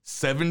putting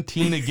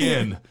 17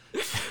 again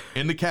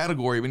in the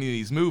category of any of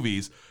these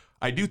movies,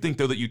 I do think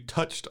though that you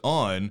touched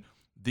on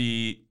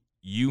the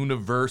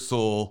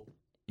universal,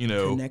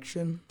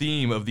 connection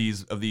theme of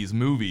these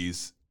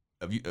movies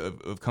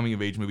of coming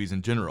of age movies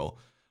in general.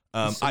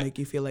 to make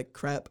you feel like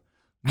crap.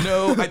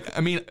 No,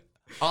 I mean,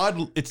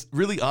 odd. It's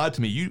really odd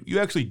to me. You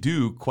actually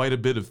do quite a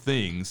bit of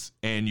things,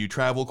 and you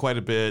travel quite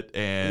a bit.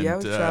 And Yeah,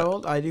 I've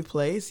traveled. I do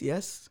plays.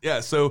 Yes. yeah.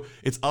 So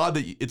it's odd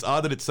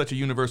that it's such a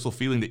universal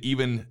feeling that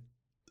even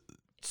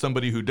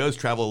somebody who does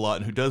travel a lot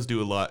and who does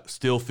do a lot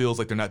still feels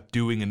like they're not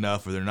doing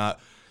enough, or they're not,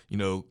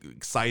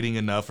 exciting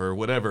enough or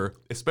whatever.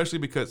 Especially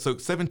because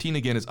 17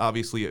 again is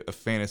obviously a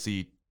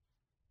fantasy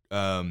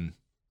for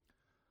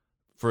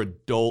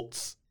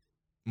adults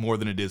more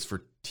than it is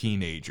for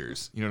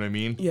teenagers. You know what I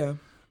mean? Yeah.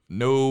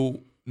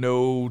 No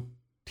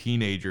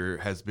teenager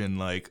has been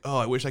like, oh,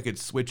 I wish I could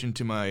switch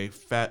into my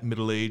fat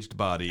middle-aged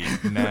body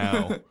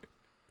now.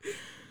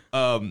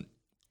 But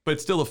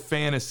it's still a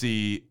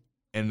fantasy,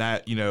 and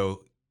that, in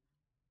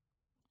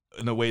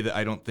a way that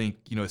I don't think,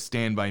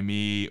 Stand By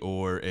Me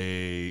or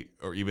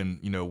even,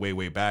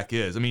 way back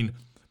is. I mean,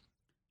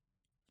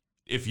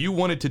 if you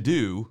wanted to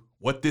do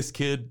what this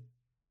kid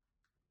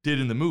did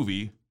in the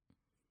movie,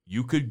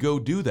 you could go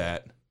do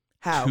that.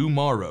 How?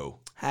 Tomorrow.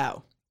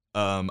 How?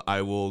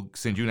 I will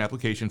send you an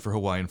application for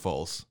Hawaiian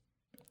Falls.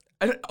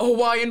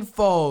 Hawaiian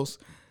Falls.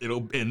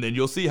 And then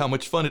you'll see how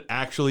much fun it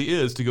actually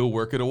is to go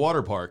work at a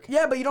water park.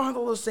 Yeah, but you don't have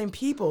all those same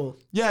people.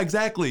 Yeah,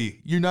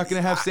 exactly. You're not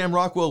going to have Sam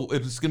Rockwell.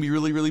 It's going to be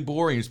really, really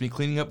boring. You're just going to be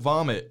cleaning up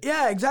vomit.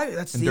 Yeah, exactly.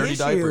 That's And the dirty issue.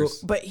 diapers.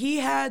 But he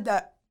had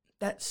that.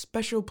 that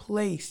special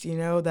place, you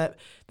know, that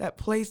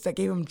place that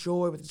gave him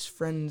joy with his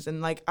friends.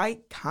 And like, I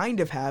kind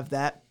of have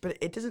that, but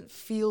it doesn't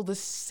feel the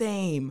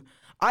same.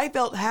 I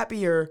felt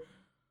happier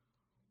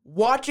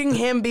watching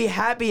him be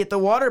happy at the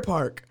water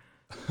park.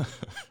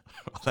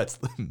 That's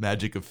the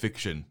magic of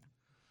fiction,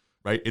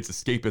 right? It's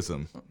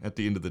escapism at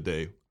the end of the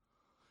day.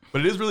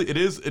 But it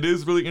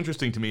is really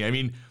interesting to me. I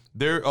mean,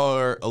 there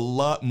are a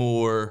lot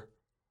more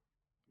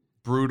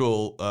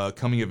brutal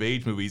coming of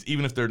age movies,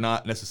 even if they're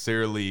not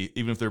necessarily,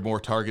 even if they're more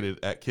targeted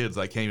at kids.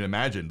 I can't even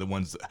imagine the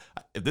ones.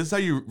 If this is how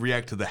you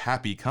react to the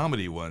happy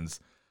comedy ones,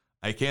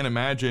 I can't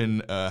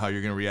imagine how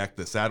you're going to react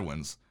to the sad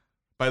ones.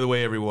 By the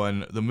way,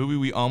 everyone, the movie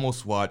we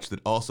almost watched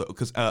that also,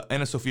 because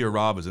Anna Sophia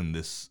Robb is in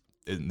this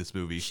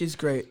movie. She's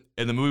great.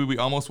 And the movie we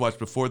almost watched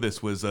before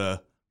this was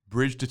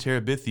Bridge to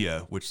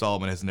Terabithia, which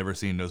Solomon has never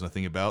seen, knows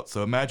nothing about.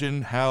 So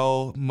imagine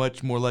how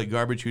much more like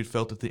garbage you'd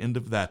felt at the end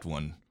of that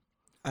one.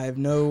 I have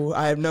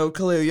no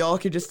clue. Y'all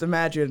could just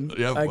imagine.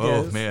 Yeah. I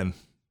Oh guess. man.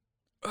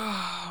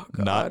 Oh,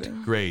 God.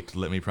 Not great.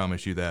 Let me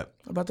promise you that.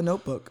 How about The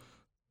Notebook?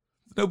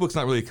 The Notebook's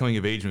not really a coming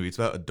of age movie. It's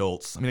about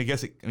adults. I mean, I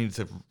guess it's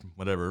a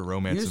whatever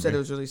romance. You said it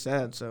was really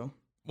sad, so.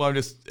 Well,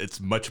 it's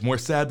much more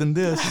sad than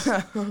this.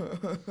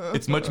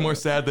 It's much more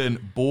sad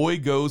than boy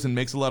goes and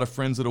makes a lot of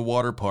friends at a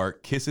water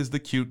park, kisses the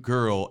cute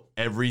girl.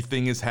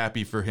 Everything is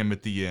happy for him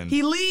at the end.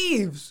 He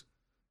leaves.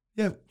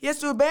 Yeah. He has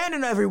to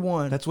abandon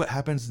everyone. That's what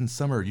happens in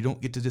summer. You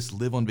don't get to just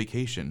live on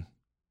vacation.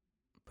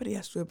 But he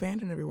has to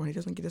abandon everyone. He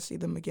doesn't get to see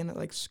them again at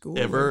like school.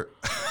 Ever.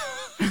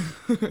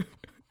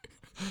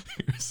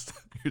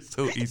 You're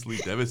so easily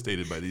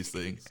devastated by these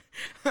things.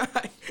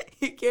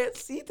 He can't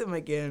see them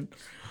again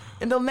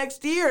until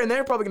next year, and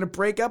they're probably going to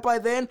break up by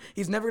then.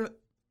 He's never going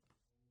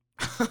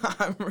to...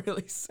 I'm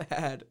really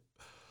sad.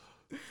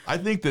 I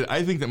think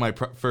that my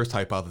first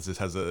hypothesis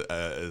has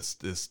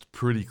is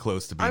pretty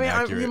close to being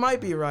accurate. You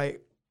might be right,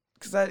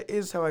 because that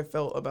is how I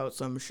felt about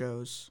some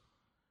shows.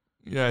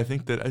 Yeah, I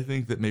think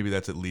that maybe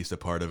that's at least a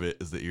part of it,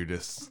 is that you're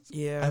just.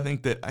 Yeah. I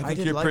think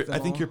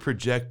you're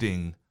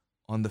projecting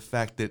on the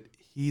fact that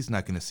he's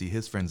not going to see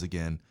his friends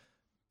again,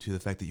 to the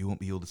fact that you won't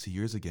be able to see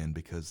yours again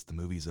because the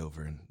movie's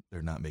over and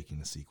they're not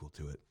making a sequel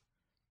to it.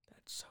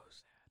 That's so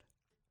sad.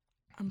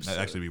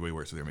 That'd actually be way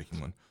worse if they're making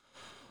one.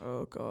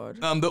 Oh God.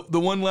 The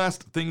one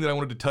last thing that I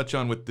wanted to touch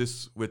on with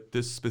this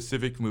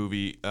specific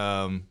movie,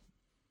 that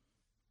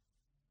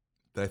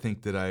I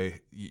think that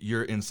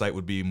your insight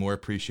would be more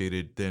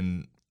appreciated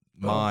than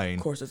mine.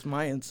 Of course, it's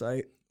my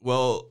insight.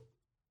 Well,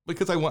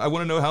 because I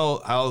want to know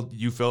how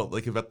you felt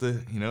like about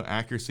the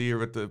accuracy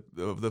or at the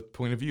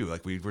point of view,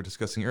 like we were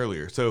discussing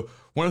earlier. So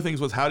one of the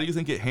things was, how do you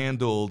think it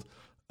handled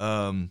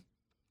the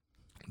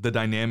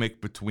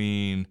dynamic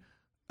between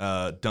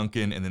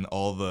Duncan and then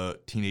all the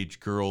teenage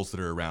girls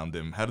that are around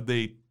him? How did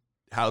they,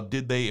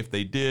 if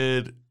they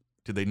did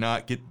they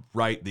not get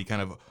right the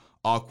kind of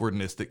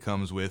awkwardness that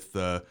comes with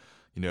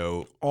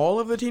all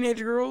of the teenage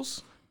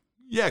girls?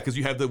 Yeah, because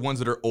you have the ones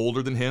that are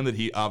older than him that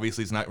he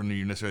obviously is not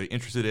necessarily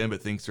interested in,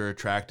 but thinks are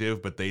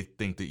attractive, but they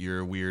think that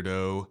you're a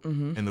weirdo,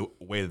 and the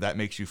way that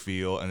makes you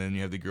feel. And then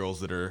you have the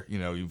girls that are,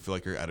 you feel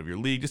like you're out of your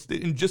league. Just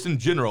in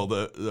general,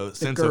 the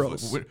sense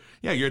girls. of,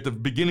 you're at the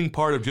beginning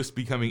part of just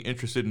becoming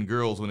interested in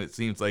girls when it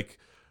seems like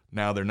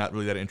now they're not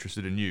really that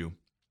interested in you,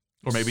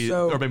 or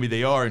maybe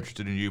they are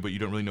interested in you, but you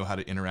don't really know how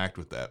to interact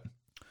with that.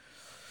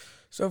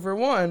 So for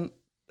one,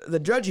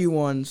 the judgy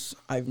ones,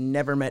 I've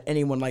never met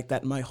anyone like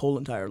that in my whole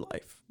entire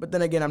life. But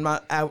then again, I'm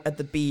not out at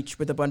the beach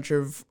with a bunch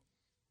of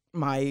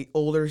my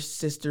older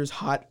sister's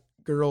hot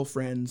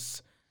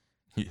girlfriends.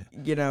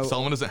 Yeah.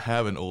 Solomon doesn't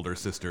have an older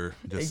sister,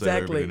 just exactly. so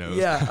everybody knows.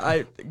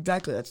 Yeah,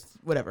 exactly. That's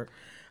whatever.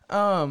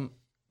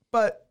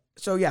 But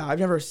so yeah, I've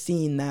never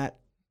seen that.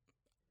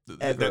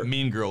 Ever. That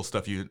Mean Girl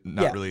stuff,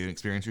 really an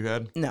experience you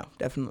had? No,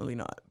 definitely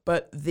not.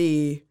 But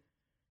the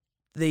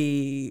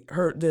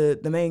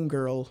main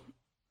girl,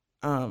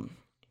 the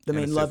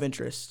main love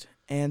interest,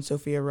 Anna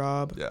Sophia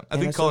Robb. Yeah, I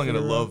think calling it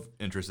a love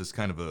interest is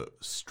kind of a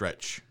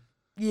stretch.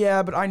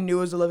 Yeah, but I knew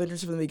it was a love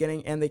interest from the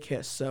beginning, and they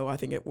kiss, so I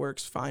think it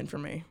works fine for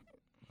me.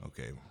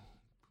 Okay.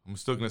 I'm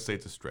still going to say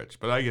it's a stretch,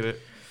 but I get it.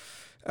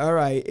 All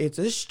right, it's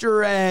a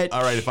stretch.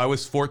 All right, if I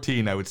was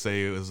 14, I would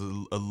say it was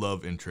a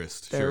love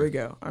interest. There we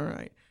go. All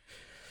right.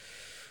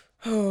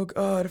 Oh,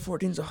 God,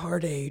 14's a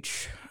hard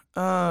age.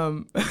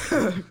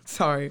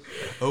 Sorry.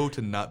 Oh,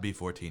 to not be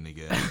 14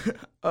 again.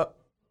 Was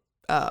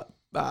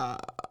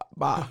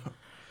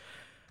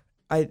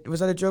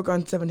that a joke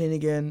on 17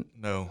 again?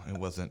 No, it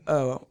wasn't.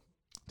 Oh.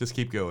 Just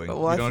keep going.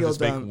 Well, you don't have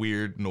to make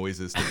weird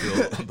noises to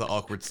fill the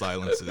awkward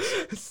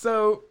silences.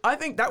 So I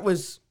think that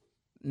was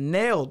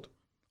nailed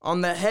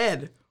on the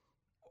head,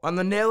 on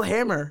the nail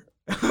hammer.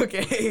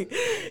 Okay.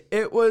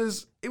 It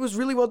was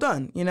really well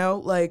done,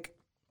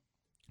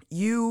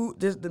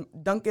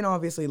 Duncan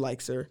obviously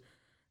likes her,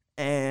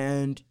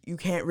 and you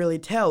can't really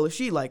tell if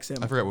she likes him.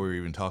 I forgot what we were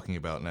even talking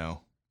about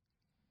now.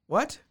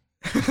 What?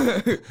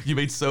 You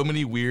made so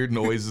many weird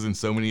noises and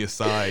so many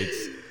asides.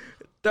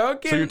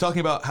 Duncan. So you're talking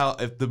about how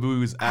if the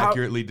movie was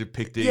accurately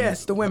depicting...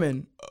 Yes, the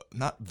women.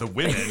 Not the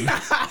women.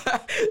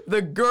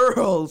 The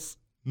girls.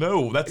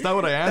 No, that's not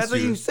what I asked That's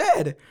what you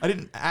said. I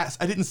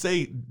didn't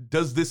say,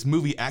 does this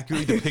movie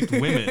accurately depict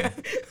women?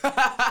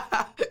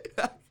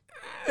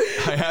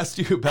 I asked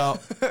you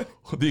about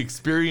the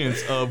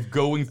experience of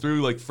going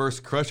through like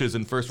first crushes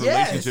and first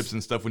relationships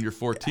and stuff when you're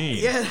 14.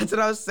 Yeah, that's what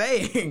I was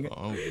saying.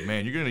 Oh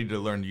man, you're gonna need to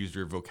learn to use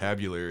your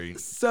vocabulary.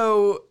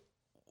 So,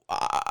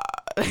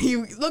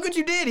 you look what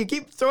you did. You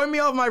keep throwing me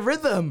off my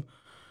rhythm.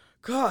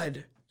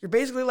 God, you're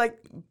basically like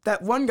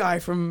that one guy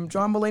from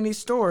John Mulaney's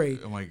story.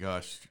 Oh my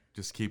gosh,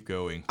 just keep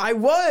going. I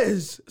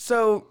was.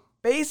 So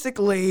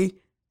basically,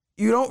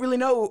 you don't really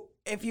know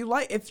if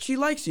she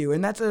likes you,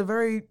 and that's a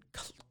very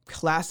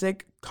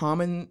classic,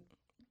 common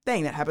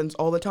thing that happens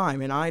all the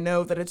time. And I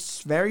know that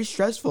it's very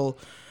stressful.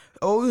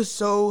 Oh,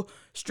 so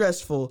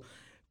stressful.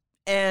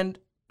 And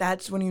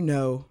that's when you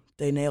know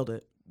they nailed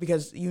it.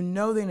 Because you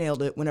know they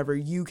nailed it whenever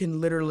you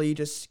can literally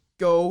just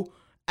go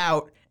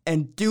out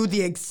and do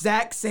the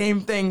exact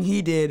same thing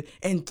he did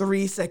in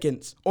 3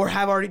 seconds or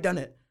have already done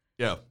it.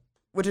 Yeah.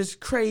 Which is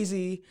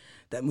crazy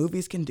that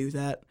movies can do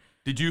that.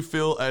 Did you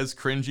feel as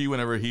cringy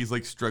whenever he's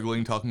like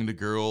struggling talking to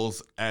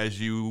girls as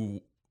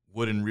you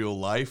would in real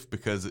life?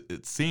 Because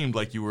it seemed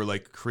like you were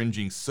like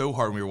cringing so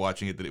hard when we were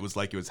watching it that it was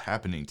like it was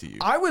happening to you.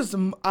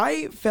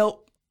 I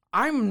felt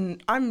I'm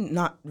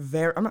not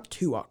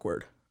too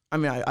awkward. I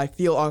mean, I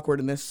feel awkward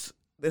in this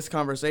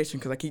conversation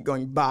because I keep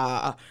going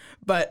bah,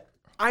 but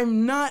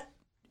I'm not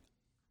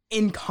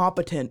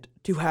incompetent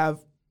to have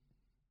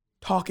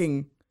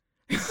talking.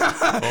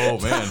 Oh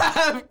man, to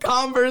have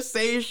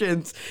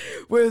conversations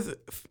with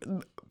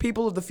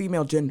people of the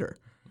female gender.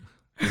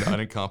 You're not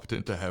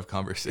incompetent to have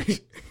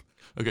conversations.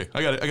 Okay,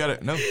 I got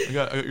it. No, I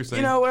got what you're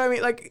saying. You know what I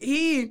mean? Like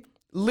he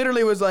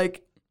literally was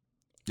like,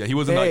 yeah, he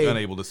wasn't hey, like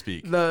unable to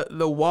speak.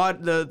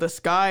 The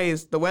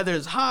skies, the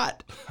weather's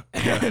hot.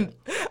 And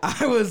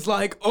I was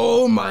like,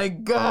 oh my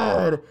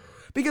God.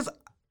 Because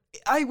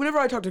whenever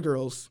I talk to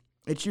girls,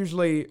 it's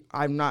usually,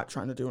 I'm not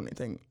trying to do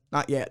anything.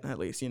 Not yet, at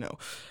least,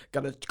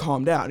 gotta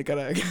calm down.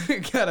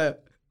 Gotta,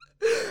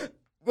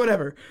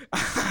 whatever.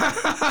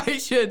 I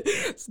should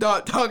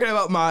start talking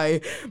about my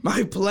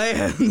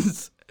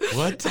plans.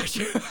 What?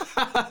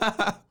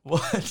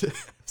 What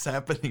is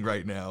happening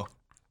right now?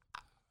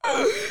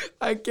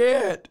 I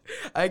can't.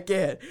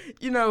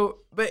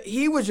 But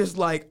he was just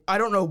like, I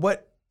don't know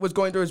what was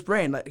going through his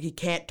brain. Like, he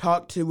can't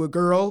talk to a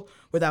girl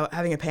without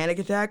having a panic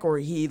attack, or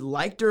he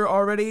liked her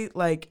already.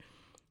 Like,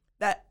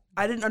 that,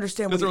 I didn't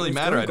understand what it doesn't really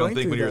matter, I don't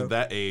think, when you're though. at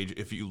that age,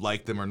 if you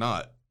like them or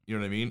not. You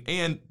know what I mean?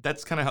 And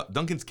that's kind of how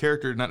Duncan's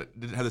character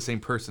didn't have the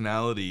same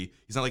personality.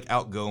 He's not like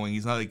outgoing.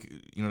 He's not like,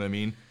 you know what I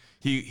mean?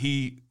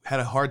 He had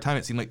a hard time,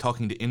 it seemed like,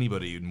 talking to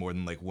anybody in more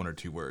than like one or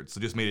two words. So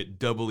it just made it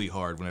doubly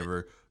hard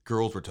whenever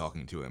girls were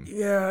talking to him.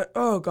 Yeah.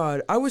 Oh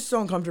God, I was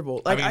so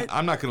uncomfortable. Like,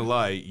 I'm not gonna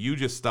lie, you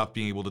just stopped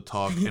being able to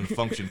talk and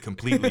function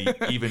completely,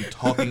 even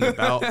talking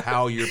about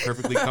how you're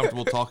perfectly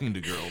comfortable talking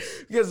to girls.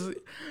 Because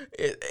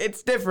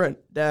it's different,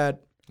 Dad.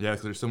 Yeah,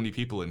 because there's so many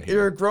people in here.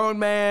 You're a grown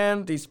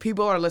man. These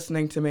people are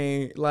listening to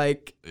me.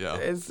 Like, yeah.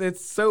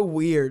 It's so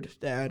weird,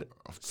 Dad.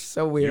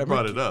 So weird. You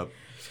brought it up.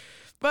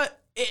 But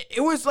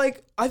it was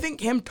like, I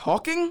think him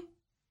talking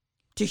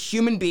to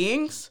human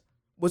beings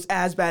was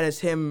as bad as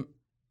him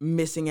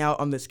missing out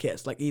on this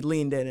kiss. Like, he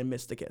leaned in and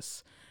missed the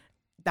kiss.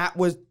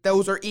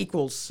 Those are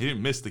equals. He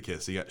didn't miss the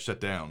kiss. He got shut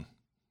down.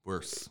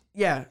 Worse.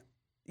 Yeah.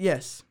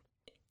 Yes.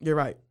 You're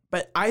right.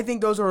 But I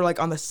think those are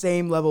like on the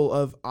same level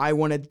of I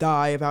want to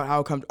die about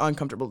how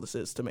uncomfortable this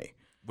is to me.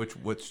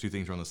 Which two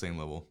things are on the same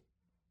level?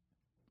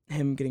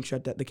 Him getting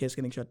shut down, the kiss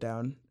getting shut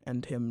down,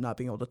 and him not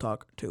being able to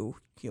talk to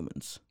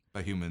humans.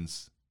 By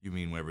humans, you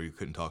mean whenever you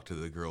couldn't talk to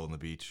the girl on the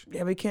beach?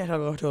 Yeah, but you can't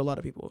talk to a lot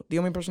of people. The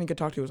only person he could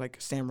talk to was like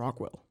Sam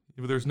Rockwell.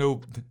 Yeah, but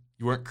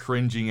you weren't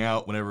cringing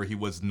out whenever he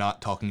was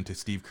not talking to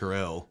Steve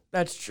Carell.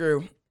 That's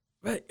true.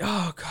 But,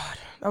 oh God,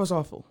 that was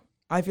awful.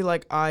 I feel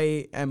like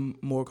I am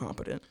more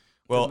competent.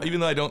 Well, even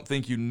though I don't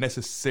think you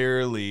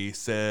necessarily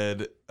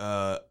said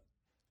a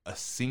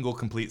single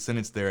complete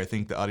sentence there, I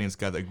think the audience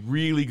got a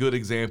really good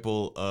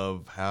example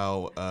of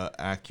how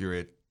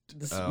accurate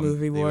this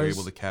movie was. They were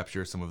able to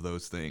capture some of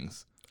those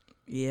things.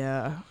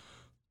 Yeah.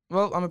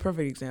 Well, I'm a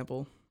perfect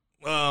example.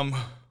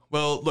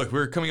 Well, look,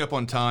 we're coming up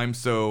on time,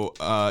 so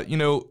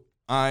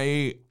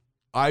I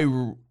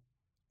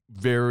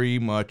very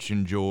much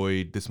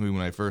enjoyed this movie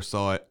when I first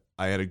saw it.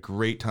 I had a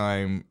great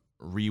time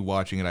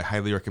rewatching it. I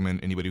highly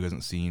recommend anybody who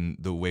hasn't seen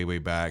The Way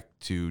Back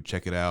to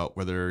check it out,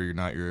 whether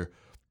you're a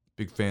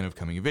big fan of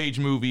coming of age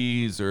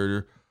movies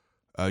or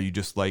you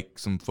just like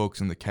some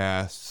folks in the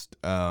cast.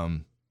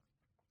 I'm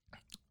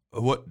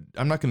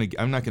not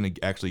gonna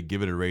actually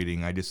give it a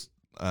rating. I just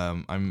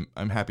I'm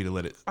happy to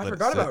let it. I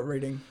forgot about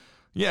rating.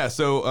 Yeah,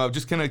 so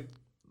just kind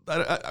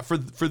of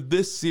for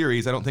this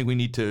series, I don't think we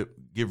need to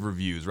give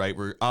reviews, right?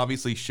 We're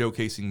obviously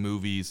showcasing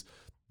movies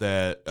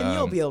that and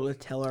you'll be able to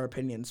tell our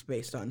opinions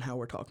based on how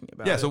we're talking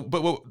about it. Yeah, so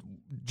but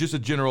just a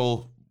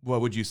general, what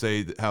would you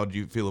say? How did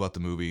you feel about the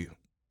movie,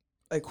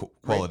 like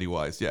quality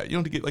wise? Yeah, you don't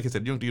have to get, like I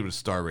said, you don't have to give it a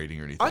star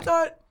rating or anything. I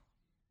thought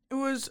it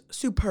was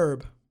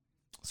superb.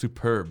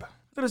 Superb.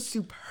 I thought it was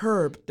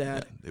superb,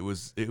 Dad. Yeah,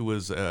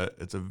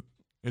 it's a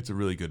It's a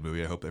really good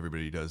movie. I hope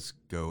everybody does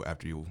go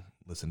after you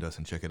listen to us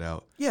and check it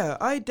out. Yeah,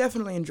 I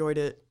definitely enjoyed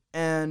it,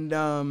 and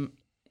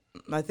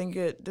I think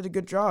it did a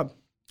good job.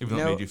 Even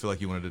though it made you feel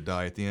like you wanted to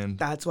die at the end.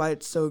 That's why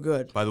it's so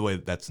good. By the way,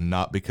 that's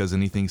not because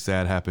anything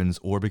sad happens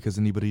or because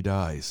anybody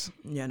dies.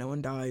 Yeah, no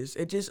one dies.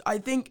 It just, I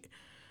think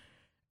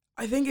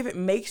if it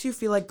makes you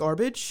feel like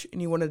garbage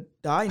and you want to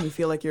die and you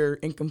feel like you're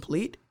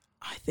incomplete,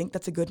 I think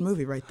that's a good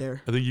movie right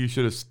there. I think you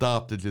should have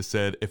stopped and just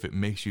said, if it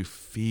makes you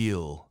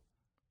feel,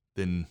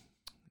 then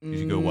you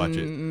should go watch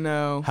it.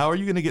 No. How are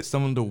you going to get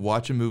someone to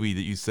watch a movie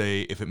that you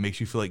say, if it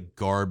makes you feel like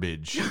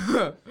garbage?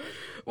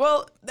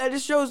 Well, that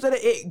just shows that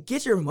it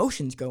gets your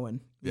emotions going.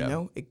 You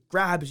know, it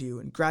grabs you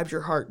and grabs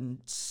your heart and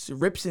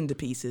rips into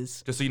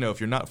pieces. Just so you know,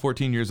 if you're not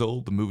 14 years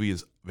old, the movie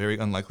is very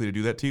unlikely to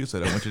do that to you. So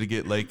I don't want you to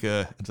get like,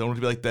 I don't want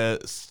it to be like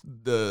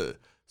the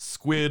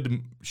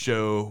Squid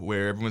show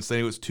where everyone's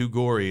saying it was too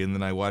gory, and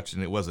then I watched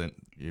and it wasn't.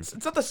 It's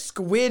not the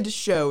Squid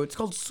show. It's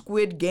called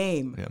Squid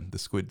Game. Yeah, the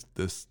Squid.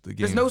 The game.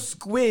 There's no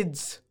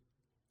squids.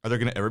 Are there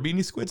gonna ever be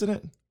any squids in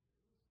it?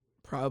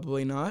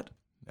 Probably not.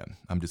 Yeah,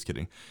 I'm just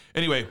kidding.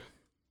 Anyway.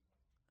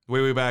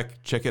 Way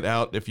back. Check it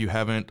out if you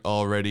haven't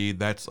already.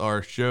 That's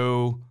our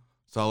show.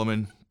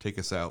 Solomon, take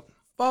us out.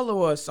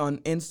 Follow us on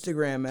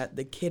Instagram at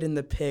The Kid in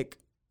the Pick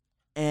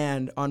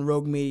and on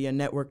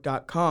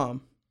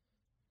RogueMediaNetwork.com.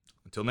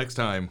 Until next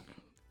time.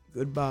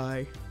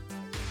 Goodbye.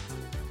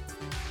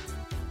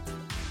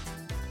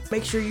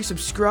 Make sure you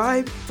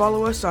subscribe.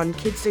 Follow us on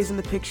Kid Stays in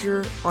the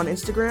Picture on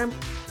Instagram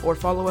or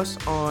follow us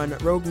on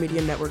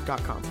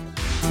RogueMediaNetwork.com.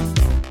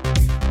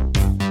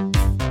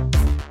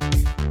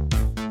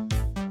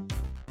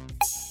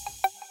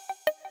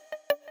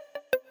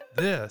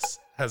 This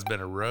has been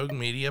a Rogue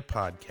Media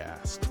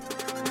podcast.